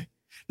have today,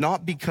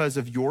 not because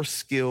of your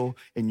skill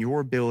and your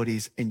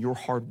abilities and your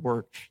hard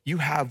work. You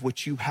have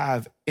what you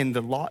have, and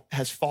the lot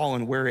has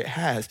fallen where it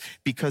has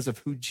because of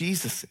who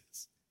Jesus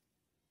is.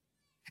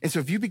 And so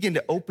if you begin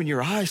to open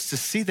your eyes to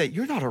see that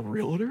you're not a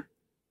realtor,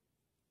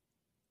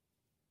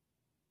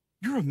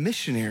 you're a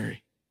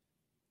missionary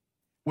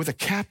with a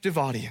captive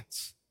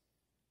audience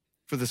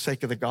for the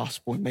sake of the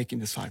gospel and making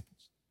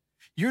disciples.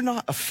 You're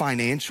not a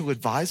financial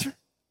advisor.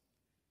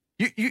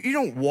 You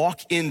don't walk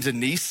into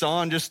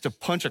Nissan just to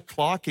punch a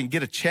clock and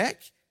get a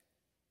check.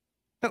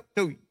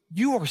 No,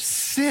 you are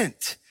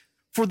sent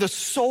for the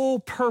sole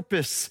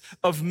purpose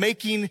of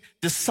making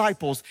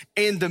disciples,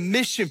 and the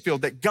mission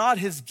field that God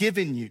has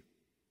given you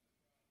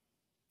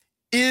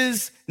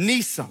is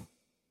Nissan.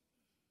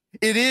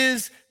 It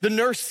is the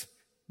nurse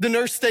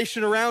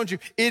station around you.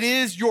 It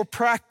is your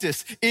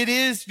practice. It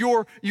is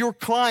your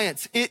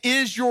clients. It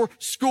is your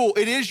school.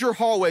 It is your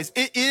hallways.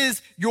 It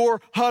is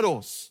your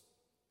huddles.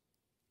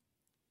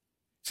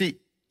 See,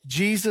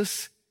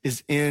 Jesus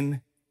is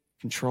in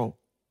control.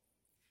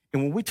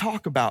 And when we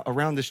talk about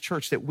around this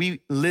church that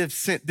we live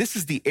sent, this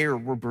is the air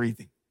we're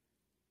breathing.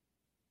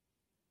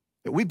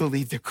 That we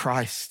believe that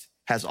Christ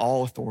has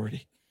all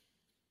authority,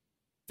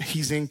 that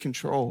he's in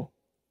control,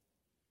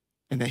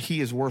 and that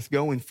he is worth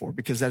going for,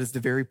 because that is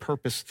the very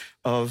purpose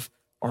of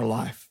our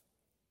life.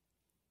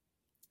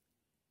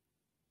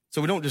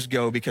 So we don't just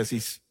go because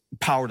he's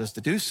empowered us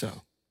to do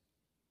so,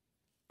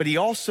 but he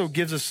also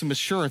gives us some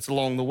assurance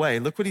along the way.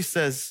 Look what he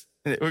says.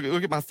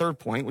 Look at my third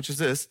point, which is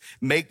this: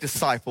 make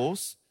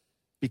disciples,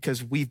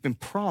 because we've been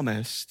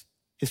promised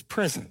his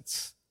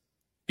presence.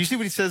 You see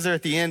what he says there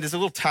at the end? There's a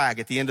little tag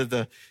at the end of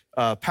the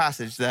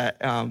passage that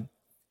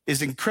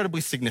is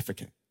incredibly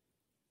significant.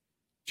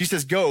 He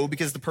says, go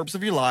because the purpose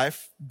of your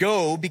life.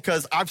 Go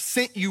because I've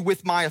sent you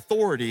with my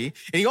authority.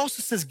 And he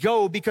also says,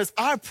 go because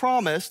I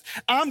promised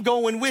I'm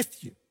going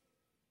with you.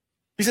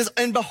 He says,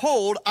 and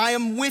behold, I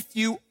am with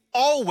you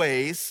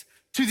always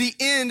to the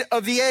end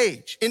of the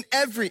age. In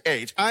every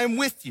age, I am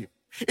with you.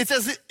 It's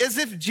as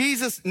if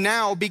Jesus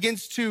now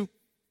begins to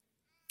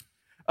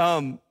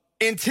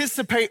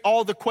anticipate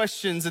all the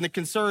questions and the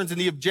concerns and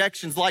the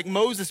objections like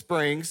Moses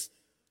brings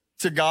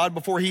to God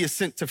before he is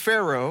sent to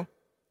Pharaoh.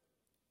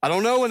 I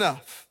don't know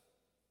enough.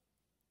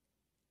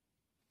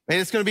 And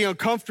it's going to be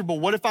uncomfortable.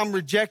 What if I'm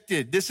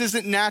rejected? This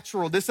isn't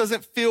natural. This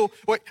doesn't feel,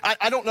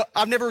 I don't know.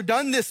 I've never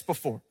done this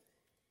before.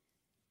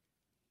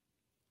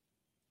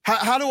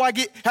 How do I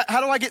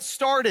get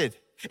started?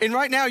 And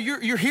right now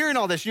you're hearing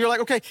all this. You're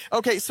like,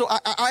 okay. So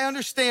I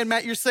understand,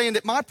 Matt, you're saying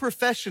that my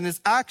profession is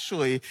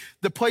actually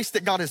the place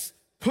that God has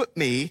put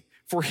me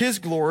for his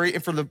glory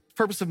and for the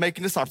purpose of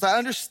making disciples. I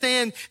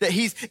understand that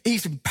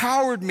he's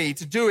empowered me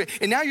to do it.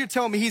 And now you're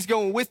telling me he's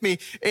going with me.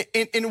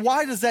 And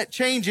why does that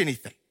change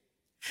anything?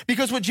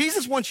 Because what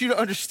Jesus wants you to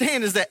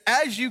understand is that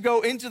as you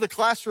go into the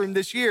classroom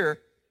this year,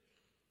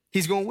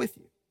 he's going with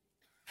you.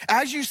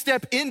 As you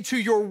step into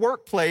your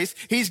workplace,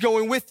 he's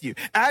going with you.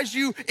 As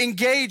you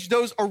engage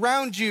those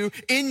around you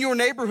in your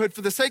neighborhood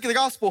for the sake of the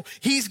gospel,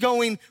 he's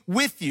going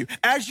with you.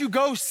 As you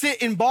go sit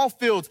in ball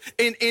fields,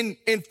 in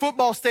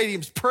football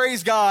stadiums,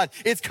 praise God,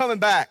 it's coming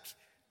back,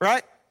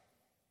 right?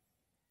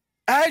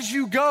 As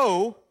you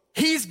go,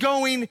 he's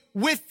going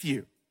with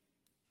you.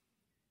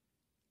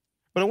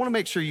 But I want to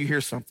make sure you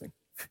hear something.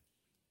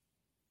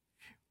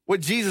 What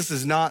Jesus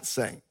is not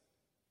saying,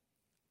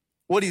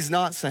 what he's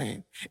not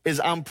saying is,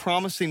 I'm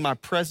promising my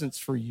presence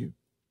for you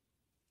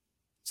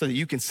so that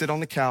you can sit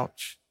on the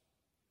couch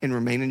and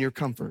remain in your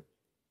comfort.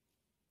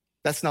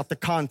 That's not the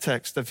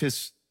context of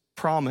his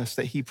promise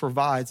that he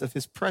provides of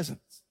his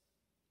presence.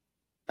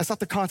 That's not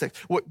the context.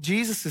 What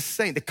Jesus is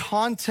saying, the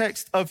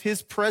context of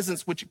his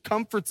presence, which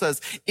comforts us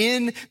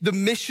in the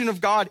mission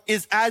of God,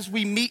 is as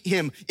we meet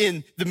him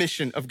in the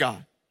mission of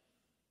God.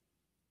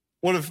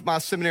 One of my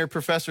seminary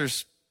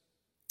professors,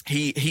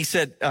 he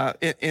said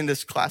in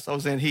this class I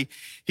was in, he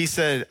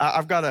said,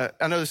 I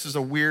know this is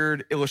a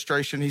weird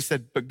illustration. He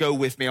said, but go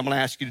with me. I'm going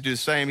to ask you to do the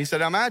same. He said,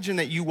 imagine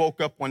that you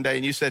woke up one day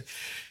and you said,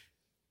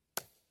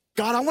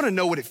 God, I want to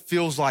know what it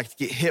feels like to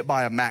get hit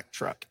by a Mack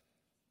truck.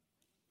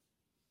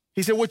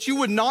 He said, what you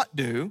would not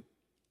do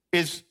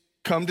is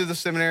come to the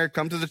seminary,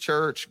 come to the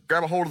church,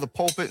 grab a hold of the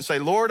pulpit and say,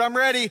 Lord, I'm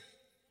ready.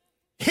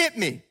 Hit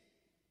me.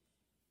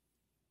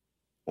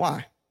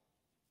 Why?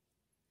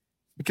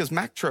 Because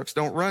Mack trucks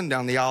don't run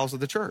down the aisles of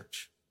the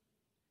church.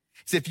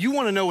 So if you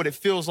want to know what it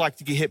feels like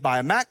to get hit by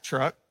a Mack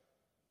truck,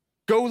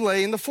 go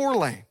lay in the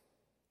 4-lane,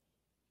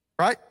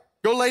 right?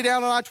 Go lay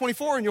down on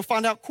I-24 and you'll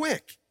find out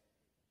quick.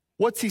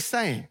 What's he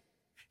saying?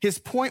 His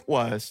point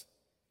was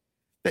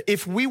that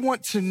if we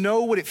want to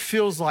know what it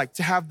feels like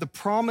to have the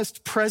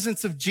promised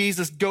presence of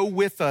Jesus go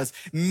with us,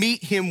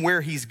 meet him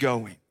where he's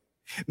going.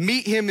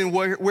 Meet him in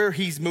where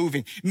he's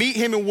moving. Meet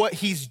him in what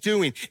he's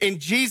doing. And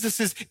Jesus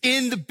is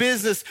in the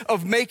business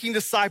of making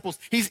disciples.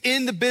 He's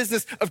in the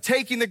business of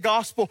taking the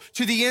gospel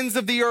to the ends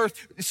of the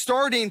earth,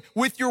 starting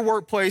with your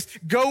workplace,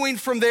 going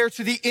from there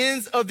to the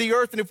ends of the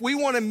earth. And if we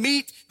want to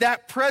meet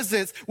that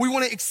presence, we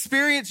want to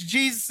experience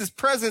Jesus'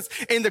 presence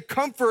and the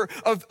comfort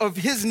of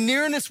his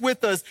nearness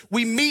with us,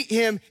 we meet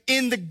him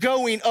in the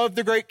going of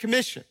the Great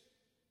Commission.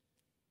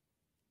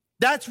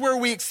 That's where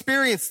we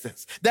experience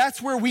this.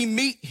 That's where we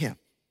meet him.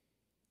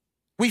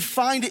 We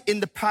find it in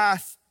the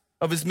path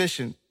of his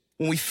mission.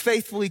 when we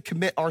faithfully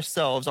commit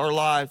ourselves, our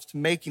lives to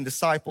making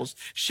disciples,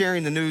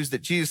 sharing the news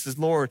that Jesus is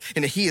Lord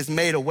and that he has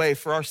made a way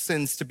for our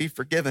sins to be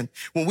forgiven,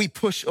 when we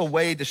push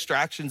away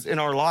distractions in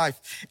our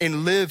life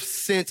and live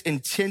sent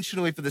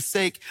intentionally for the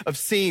sake of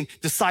seeing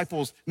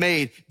disciples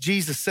made,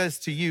 Jesus says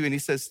to you and he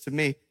says to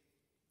me,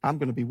 I'm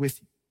going to be with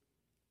you.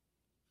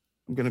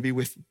 I'm going to be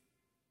with you.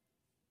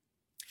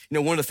 You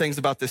know, one of the things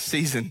about this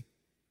season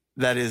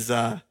that is,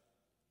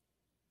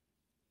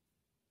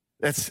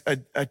 that's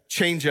a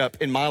change up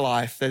in my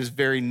life that is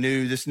very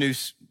new. This new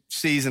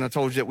season, I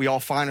told you that we all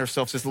find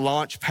ourselves, this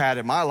launch pad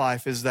in my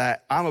life is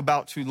that I'm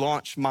about to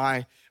launch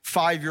my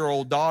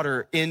 5-year-old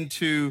daughter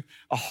into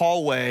a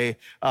hallway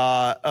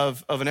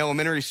of an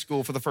elementary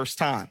school for the first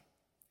time.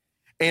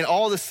 And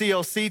all the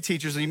CLC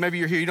teachers, and maybe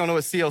you're here, you don't know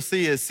what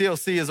CLC is.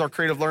 CLC is our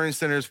creative learning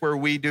centers where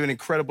we do an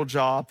incredible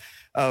job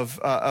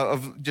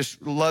of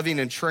just loving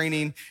and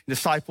training,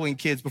 discipling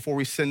kids before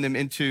we send them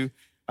into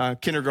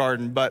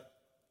kindergarten. But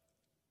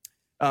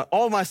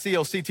all my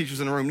CLC teachers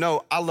in the room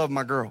know I love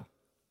my girl,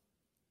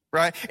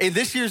 right? And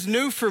this year's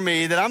new for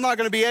me that I'm not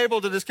going to be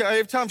able to just,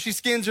 every time she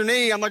skins her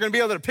knee, I'm not going to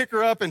be able to pick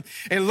her up and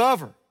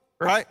love her.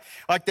 Right?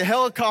 Like the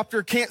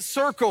helicopter can't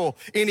circle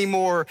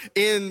anymore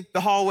in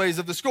the hallways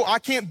of the school. I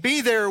can't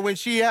be there when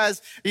she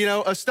has,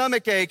 a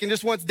stomach ache and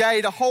just wants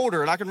daddy to hold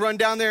her. And I can run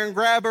down there and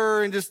grab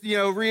her and just,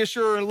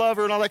 reassure her and love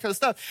her and all that kind of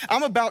stuff.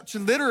 I'm about to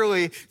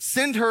literally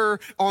send her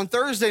on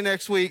Thursday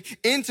next week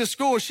into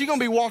school. And she's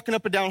going to be walking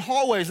up and down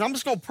hallways. And I'm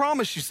just going to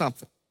promise you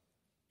something.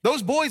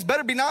 Those boys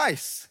better be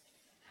nice.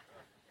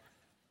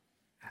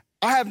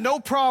 I have no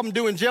problem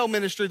doing jail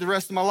ministry the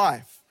rest of my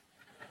life.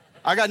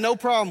 I got no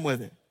problem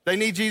with it. They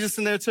need Jesus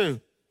in there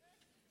too.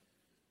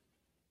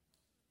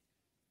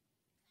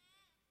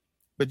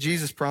 But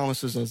Jesus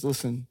promises us,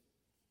 listen,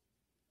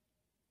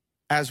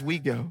 as we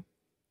go,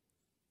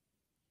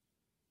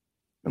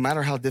 no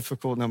matter how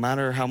difficult, no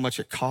matter how much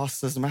it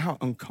costs us, no matter how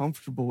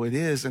uncomfortable it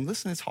is, and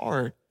listen, it's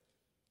hard.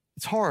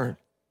 It's hard.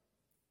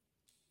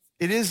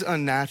 It is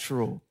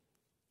unnatural.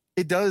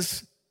 It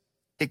does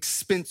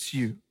expense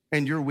you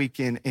and your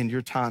weekend and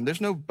your time. There's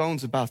no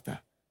bones about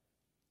that.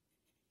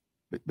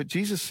 But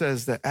Jesus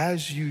says that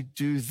as you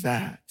do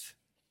that,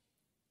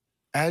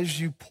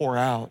 as you pour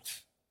out,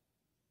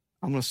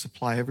 I'm going to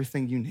supply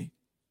everything you need.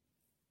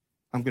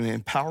 I'm going to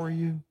empower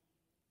you.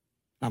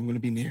 I'm going to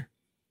be near.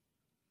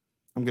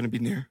 I'm going to be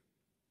near.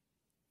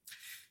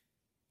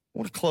 I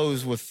want to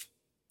close with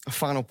a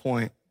final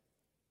point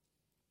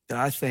that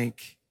I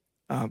think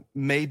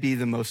may be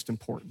the most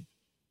important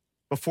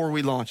before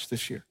we launch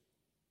this year.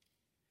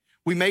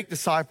 We make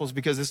disciples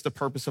because it's the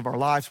purpose of our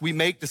lives. We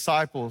make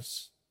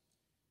disciples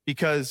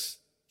because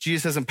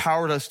Jesus has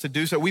empowered us to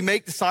do so. We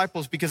make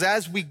disciples because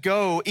as we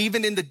go,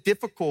 even in the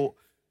difficult,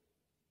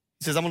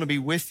 he says, I'm going to be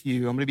with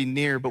you. I'm going to be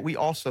near. But we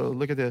also,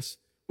 look at this,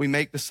 we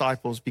make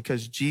disciples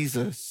because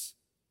Jesus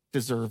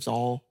deserves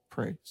all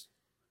praise.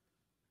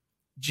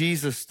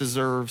 Jesus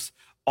deserves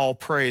all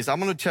praise. I'm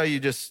going to tell you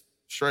just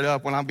straight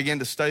up, when I began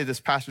to study this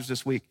passage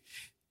this week,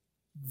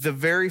 the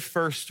very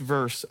first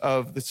verse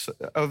of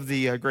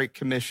the Great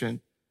Commission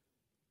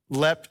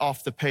leapt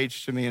off the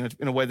page to me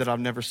in a way that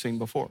I've never seen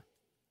before.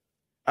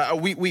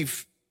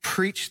 We've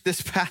preached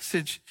this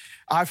passage.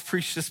 I've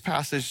preached this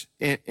passage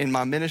in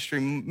my ministry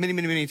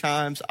many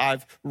times.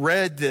 I've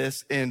read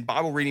this in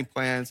Bible reading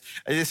plans.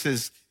 This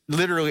is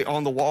literally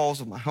on the walls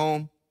of my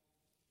home.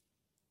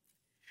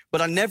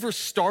 But I never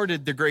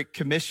started the Great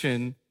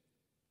Commission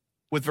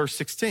with verse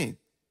 16.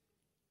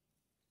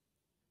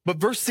 But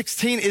verse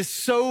 16 is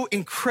so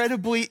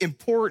incredibly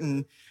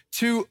important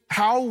to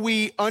how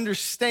we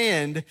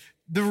understand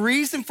the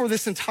reason for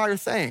this entire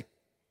thing.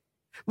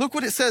 Look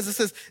what it says. It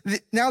says,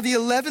 now the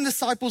 11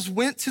 disciples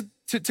went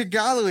to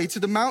Galilee,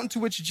 to the mountain to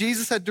which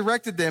Jesus had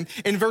directed them.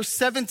 In verse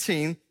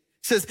 17, it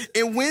says,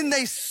 and when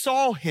they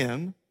saw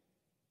him,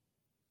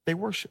 they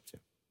worshiped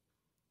him.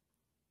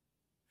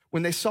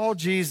 When they saw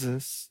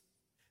Jesus,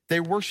 they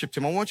worshiped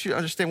him. I want you to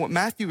understand what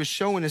Matthew is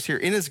showing us here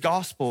in his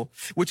gospel,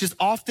 which is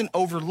often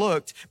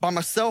overlooked, by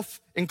myself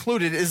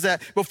included, is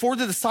that before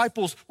the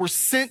disciples were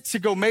sent to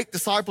go make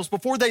disciples,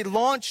 before they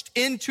launched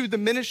into the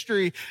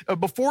ministry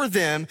before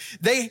them,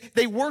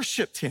 they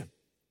worshiped him.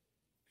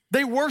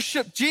 They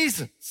worshiped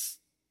Jesus.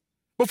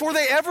 Before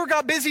they ever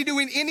got busy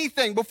doing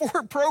anything,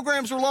 before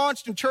programs were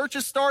launched and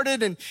churches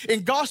started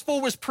and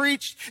gospel was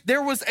preached,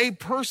 there was a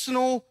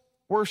personal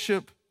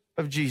worship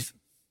of Jesus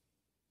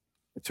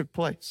that took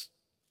place.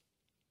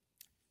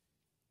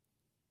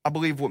 I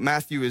believe what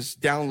Matthew is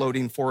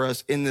downloading for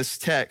us in this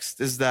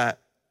text is that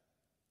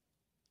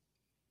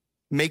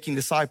making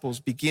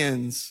disciples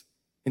begins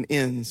and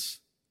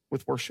ends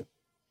with worship.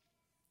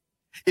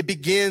 It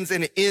begins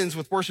and it ends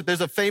with worship.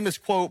 There's a famous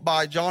quote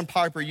by John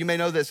Piper. You may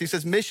know this. He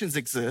says, missions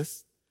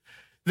exist.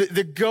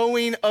 The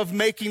going of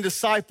making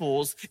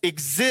disciples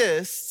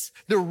exists.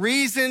 The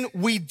reason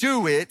we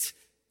do it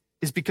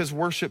is because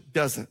worship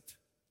doesn't.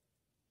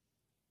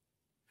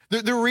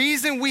 The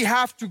reason we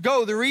have to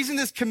go, the reason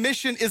this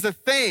commission is a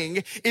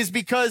thing is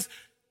because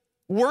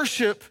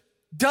worship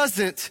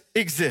doesn't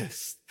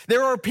exist.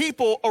 There are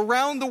people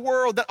around the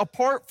world that,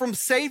 apart from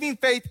saving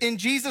faith in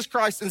Jesus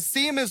Christ and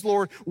see him as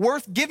Lord,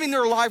 worth giving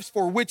their lives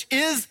for, which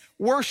is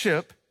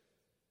worship.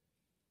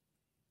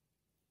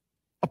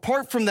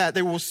 Apart from that,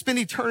 they will spend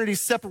eternity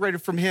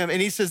separated from him.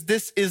 And he says,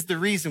 this is the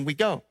reason we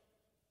go.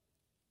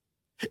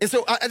 And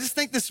so I just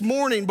think this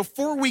morning,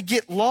 before we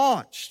get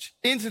launched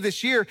into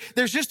this year,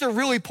 there's just a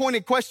really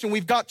pointed question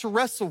we've got to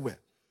wrestle with.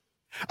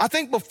 I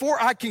think before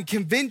I can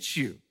convince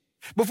you,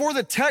 before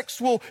the text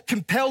will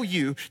compel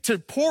you to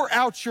pour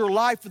out your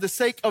life for the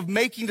sake of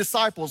making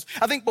disciples,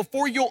 I think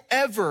before you'll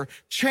ever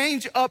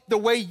change up the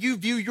way you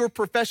view your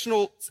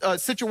professional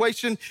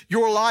situation,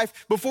 your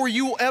life, before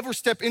you will ever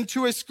step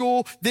into a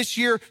school this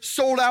year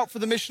sold out for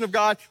the mission of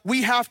God,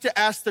 we have to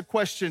ask the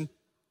question,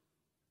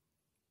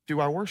 do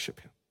I worship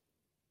him?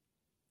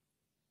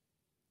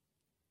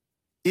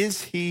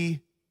 Is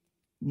he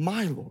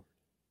my Lord?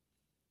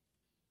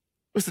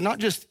 Listen, not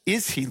just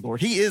is he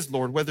Lord, he is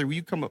Lord, whether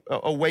you come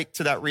awake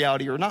to that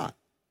reality or not.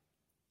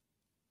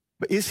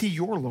 But is he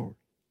your Lord?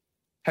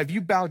 Have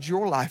you bowed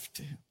your life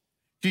to him?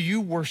 Do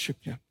you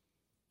worship him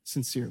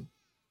sincerely?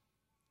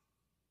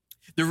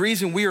 The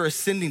reason we are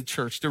Ascending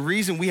Church, the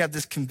reason we have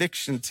this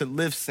conviction to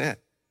live sent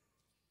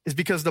is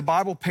because the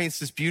Bible paints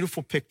this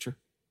beautiful picture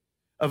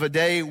of a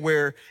day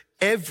where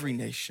every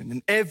nation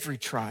and every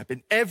tribe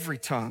and every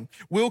tongue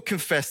will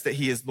confess that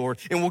he is Lord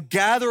and will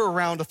gather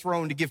around a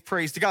throne to give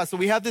praise to God. So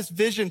we have this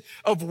vision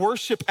of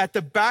worship at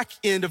the back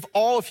end of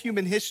all of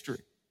human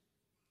history.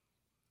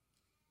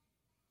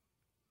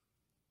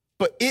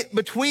 But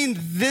between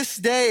this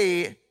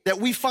day that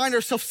we find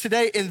ourselves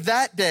today and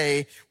that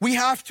day, we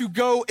have to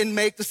go and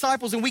make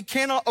disciples, and we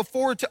cannot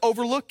afford to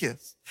overlook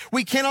this.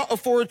 We cannot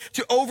afford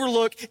to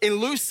overlook and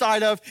lose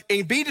sight of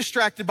and be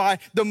distracted by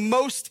the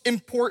most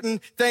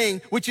important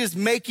thing, which is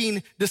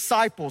making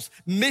disciples.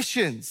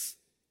 Missions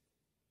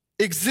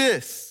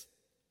exists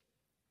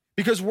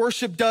because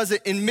worship does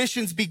it, and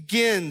missions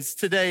begins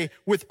today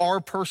with our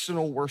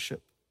personal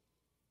worship.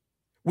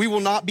 We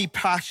will not be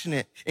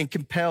passionate and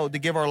compelled to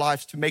give our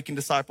lives to making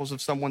disciples of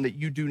someone that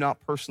you do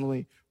not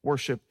personally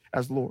worship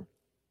as Lord.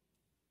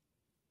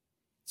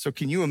 So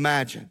can you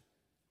imagine,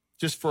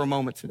 just for a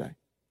moment today,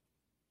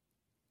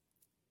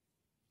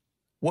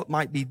 what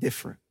might be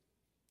different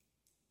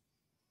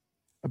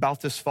about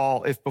this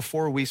fall if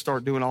before we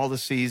start doing all the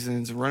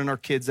seasons and running our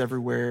kids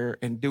everywhere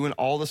and doing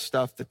all the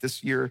stuff that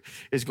this year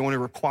is going to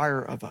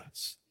require of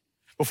us,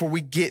 before we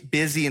get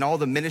busy in all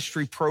the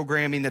ministry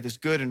programming that is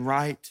good and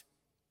right,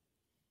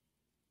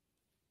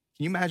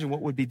 can you imagine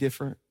what would be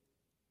different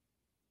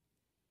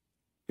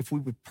if we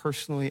would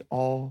personally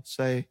all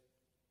say,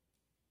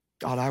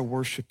 God, I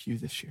worship you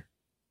this year.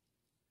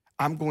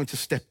 I'm going to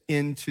step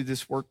into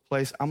this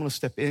workplace. I'm going to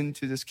step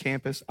into this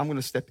campus. I'm going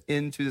to step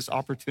into this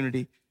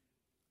opportunity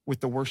with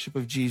the worship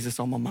of Jesus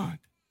on my mind.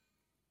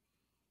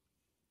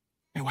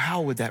 And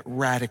how would that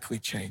radically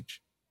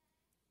change?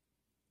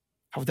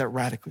 How would that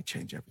radically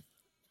change everything?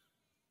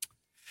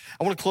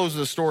 I want to close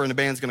with a story, and the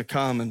band's going to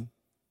come, and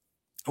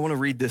I want to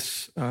read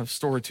this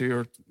story to you,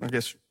 or I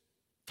guess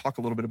talk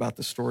a little bit about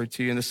this story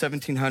to you. In the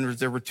 1700s,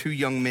 there were two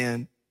young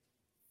men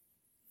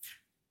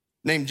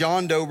named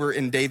John Dober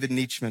and David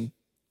Nietzschman.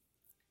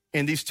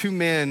 And these two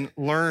men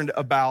learned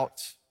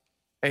about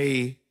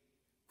a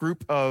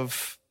group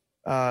of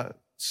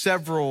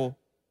several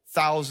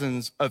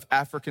thousands of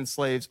African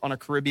slaves on a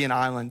Caribbean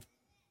island.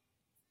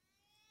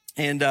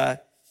 And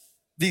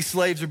these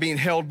slaves are being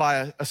held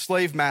by a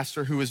slave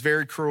master who was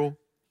very cruel.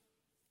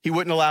 He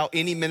wouldn't allow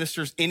any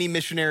ministers, any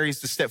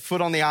missionaries to step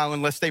foot on the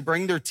island lest they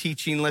bring their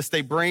teaching, lest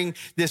they bring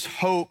this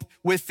hope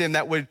with them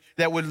that would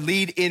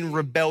lead in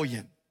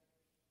rebellion.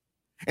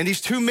 And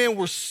these two men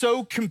were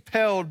so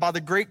compelled by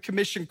the Great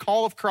Commission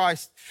call of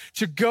Christ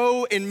to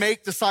go and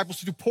make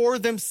disciples, to pour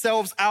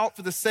themselves out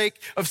for the sake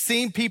of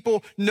seeing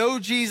people know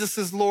Jesus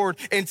as Lord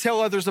and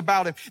tell others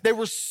about him. They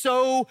were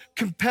so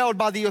compelled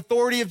by the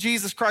authority of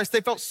Jesus Christ.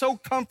 They felt so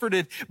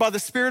comforted by the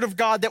Spirit of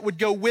God that would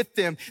go with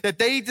them that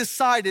they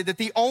decided that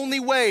the only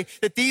way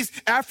that these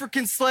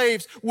African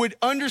slaves would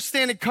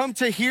understand and come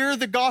to hear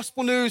the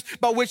gospel news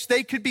by which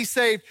they could be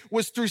saved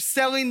was through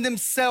selling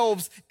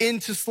themselves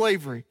into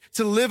slavery,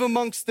 to live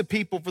among the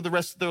people for the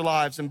rest of their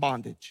lives in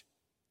bondage.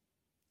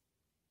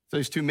 So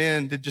these two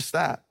men did just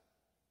that.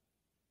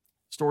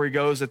 Story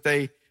goes that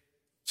they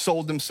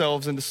sold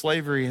themselves into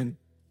slavery, and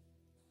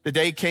the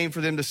day came for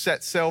them to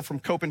set sail from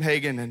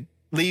Copenhagen and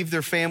leave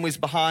their families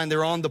behind.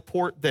 They're on the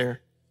port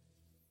there,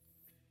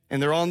 and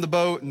they're on the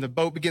boat, and the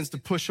boat begins to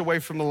push away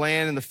from the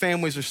land, and the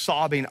families are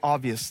sobbing,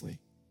 obviously.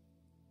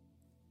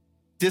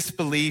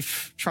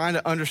 Disbelief, trying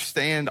to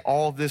understand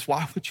all of this.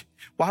 Why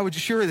would you?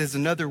 Sure, there's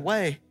another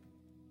way.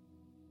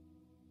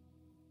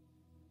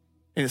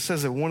 And it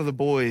says that one of the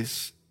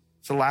boys,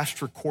 it's the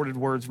last recorded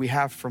words we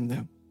have from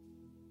them.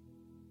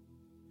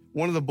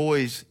 One of the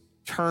boys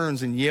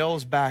turns and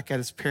yells back at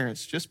his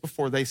parents just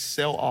before they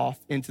sail off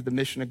into the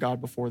mission of God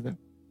before them.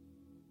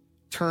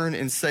 Turn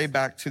and say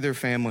back to their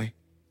family,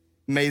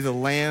 may the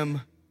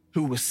Lamb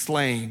who was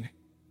slain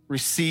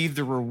receive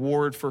the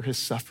reward for his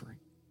suffering.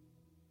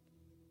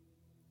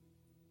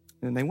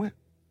 And they went.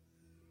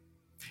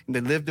 and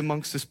they lived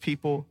amongst his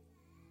people,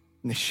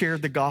 and they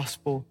shared the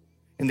gospel,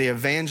 and they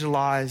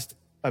evangelized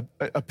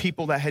a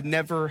people that had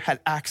never had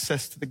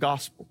access to the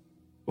gospel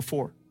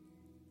before.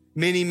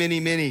 Many, many,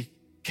 many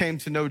came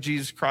to know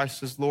Jesus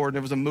Christ as Lord, and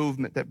there was a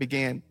movement that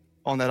began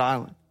on that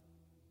island.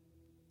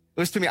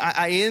 Listen to me,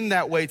 I end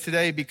that way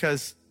today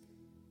because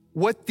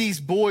what these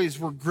boys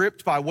were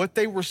gripped by, what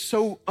they were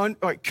so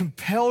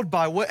compelled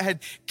by, what had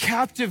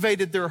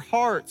captivated their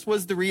hearts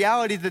was the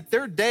reality that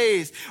their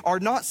days are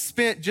not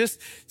spent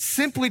just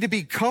simply to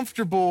be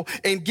comfortable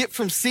and get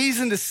from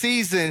season to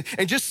season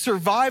and just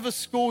survive a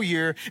school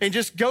year and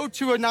just go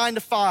to a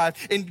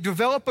 9-to-5 and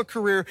develop a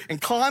career and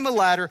climb a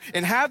ladder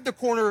and have the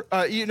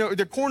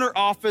corner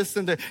office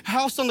and the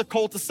house on the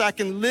cul-de-sac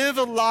and live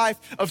a life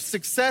of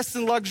success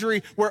and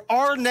luxury where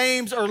our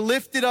names are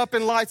lifted up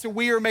in lights and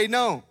we are made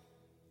known.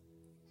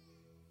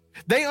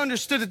 They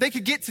understood that they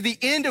could get to the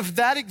end of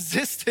that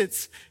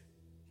existence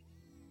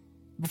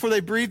before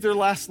they breathed their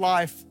last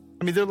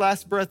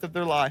breath of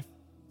their life.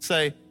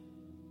 Say,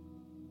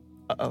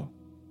 uh-oh.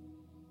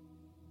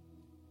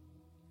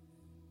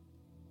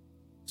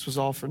 This was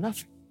all for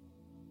nothing.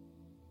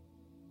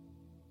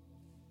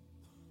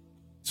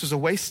 This was a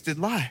wasted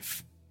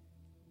life.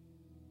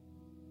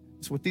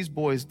 So what these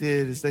boys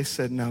did is they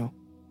said, no.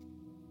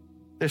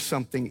 There's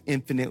something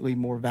infinitely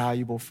more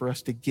valuable for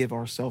us to give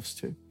ourselves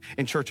to.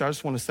 And church, I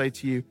just want to say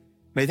to you,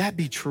 may that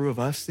be true of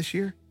us this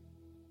year.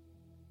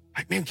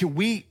 Like, man, can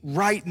we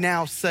right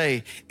now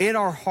say in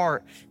our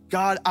heart,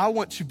 God, I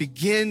want to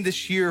begin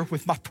this year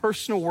with my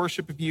personal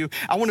worship of you.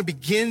 I want to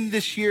begin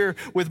this year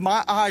with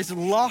my eyes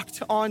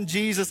locked on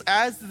Jesus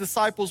as the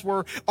disciples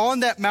were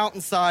on that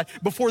mountainside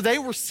before they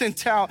were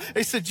sent out.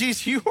 They said,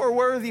 Jesus, you are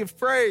worthy of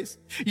praise.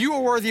 You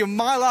are worthy of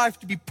my life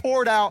to be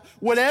poured out.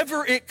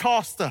 Whatever it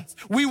costs us,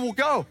 we will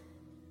go.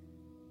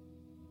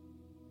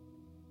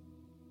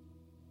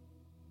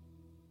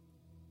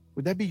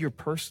 Would that be your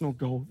personal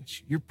goal,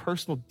 your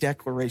personal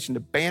declaration, the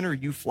banner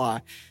you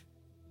fly?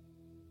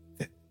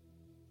 That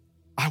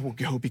I will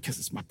go because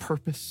it's my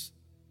purpose.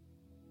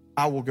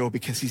 I will go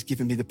because he's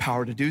given me the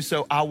power to do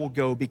so. I will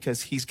go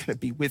because he's going to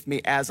be with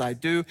me as I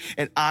do.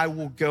 And I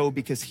will go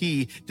because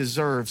he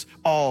deserves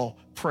all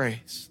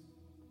praise.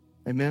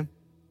 Amen.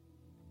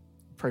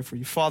 I pray for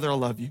you. Father, I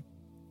love you.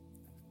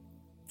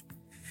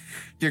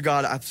 Dear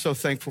God, I'm so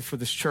thankful for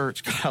this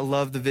church. God, I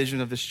love the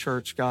vision of this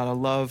church. God, I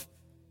love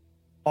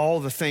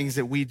all the things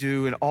that we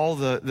do and all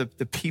the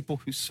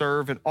people who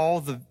serve and all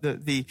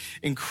the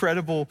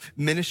incredible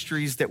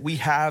ministries that we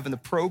have and the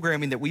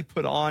programming that we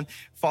put on,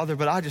 Father.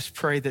 But I just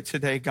pray that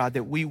today, God,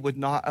 that we would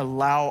not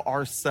allow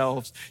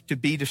ourselves to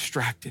be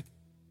distracted.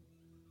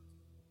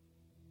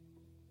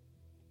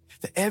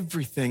 That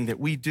everything that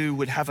we do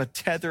would have a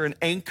tether and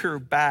anchor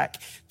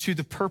back to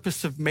the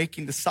purpose of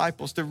making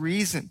disciples. The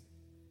reason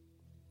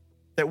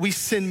that we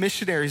send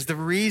missionaries, the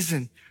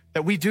reason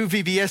that we do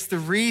VBS, the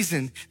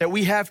reason that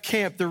we have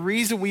camp, the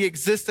reason we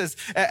exist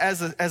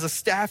as a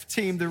staff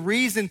team, the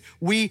reason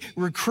we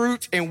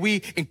recruit and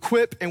we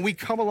equip and we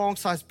come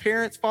alongside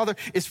parents, Father,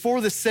 is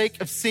for the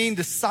sake of seeing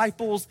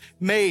disciples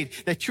made,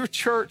 that your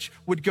church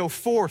would go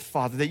forth,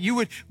 Father, that you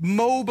would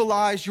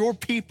mobilize your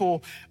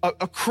people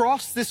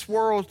across this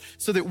world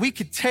so that we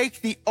could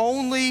take the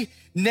only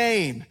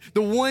name,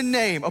 the one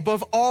name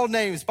above all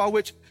names by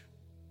which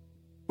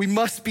we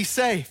must be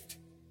saved.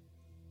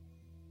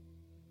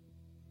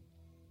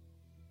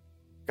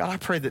 God, I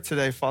pray that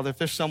today, Father, if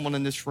there's someone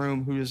in this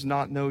room who does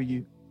not know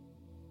you,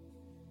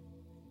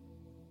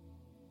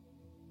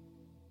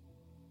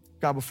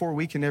 God, before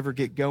we can ever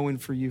get going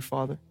for you,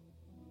 Father,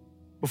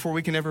 before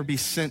we can ever be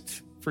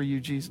sent for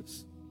you,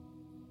 Jesus,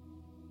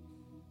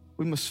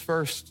 we must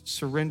first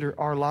surrender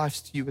our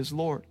lives to you as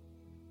Lord.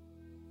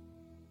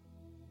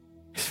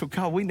 So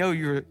God, we know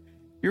you're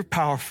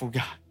powerful,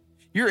 God.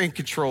 You're in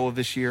control of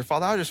this year.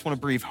 Father, I just want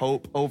to breathe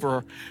hope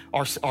over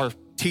our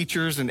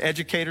teachers and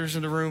educators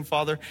in the room,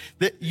 Father,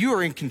 that you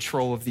are in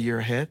control of the year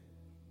ahead.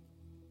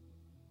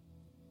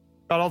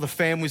 God, all the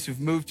families who've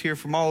moved here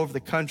from all over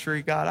the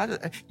country,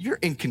 God, you're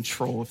in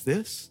control of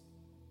this.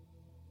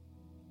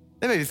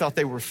 They maybe thought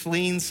they were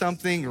fleeing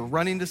something or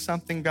running to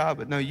something, God,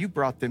 but no, you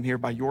brought them here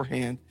by your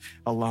hand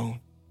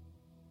alone.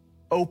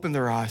 Open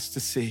their eyes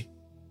to see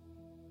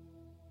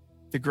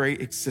the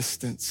great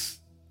existence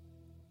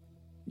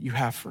you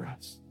have for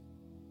us.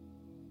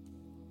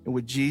 And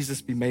would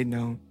Jesus be made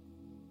known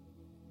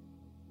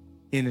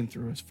in and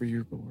through us for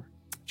your glory?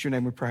 It's your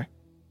name we pray.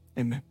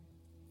 Amen.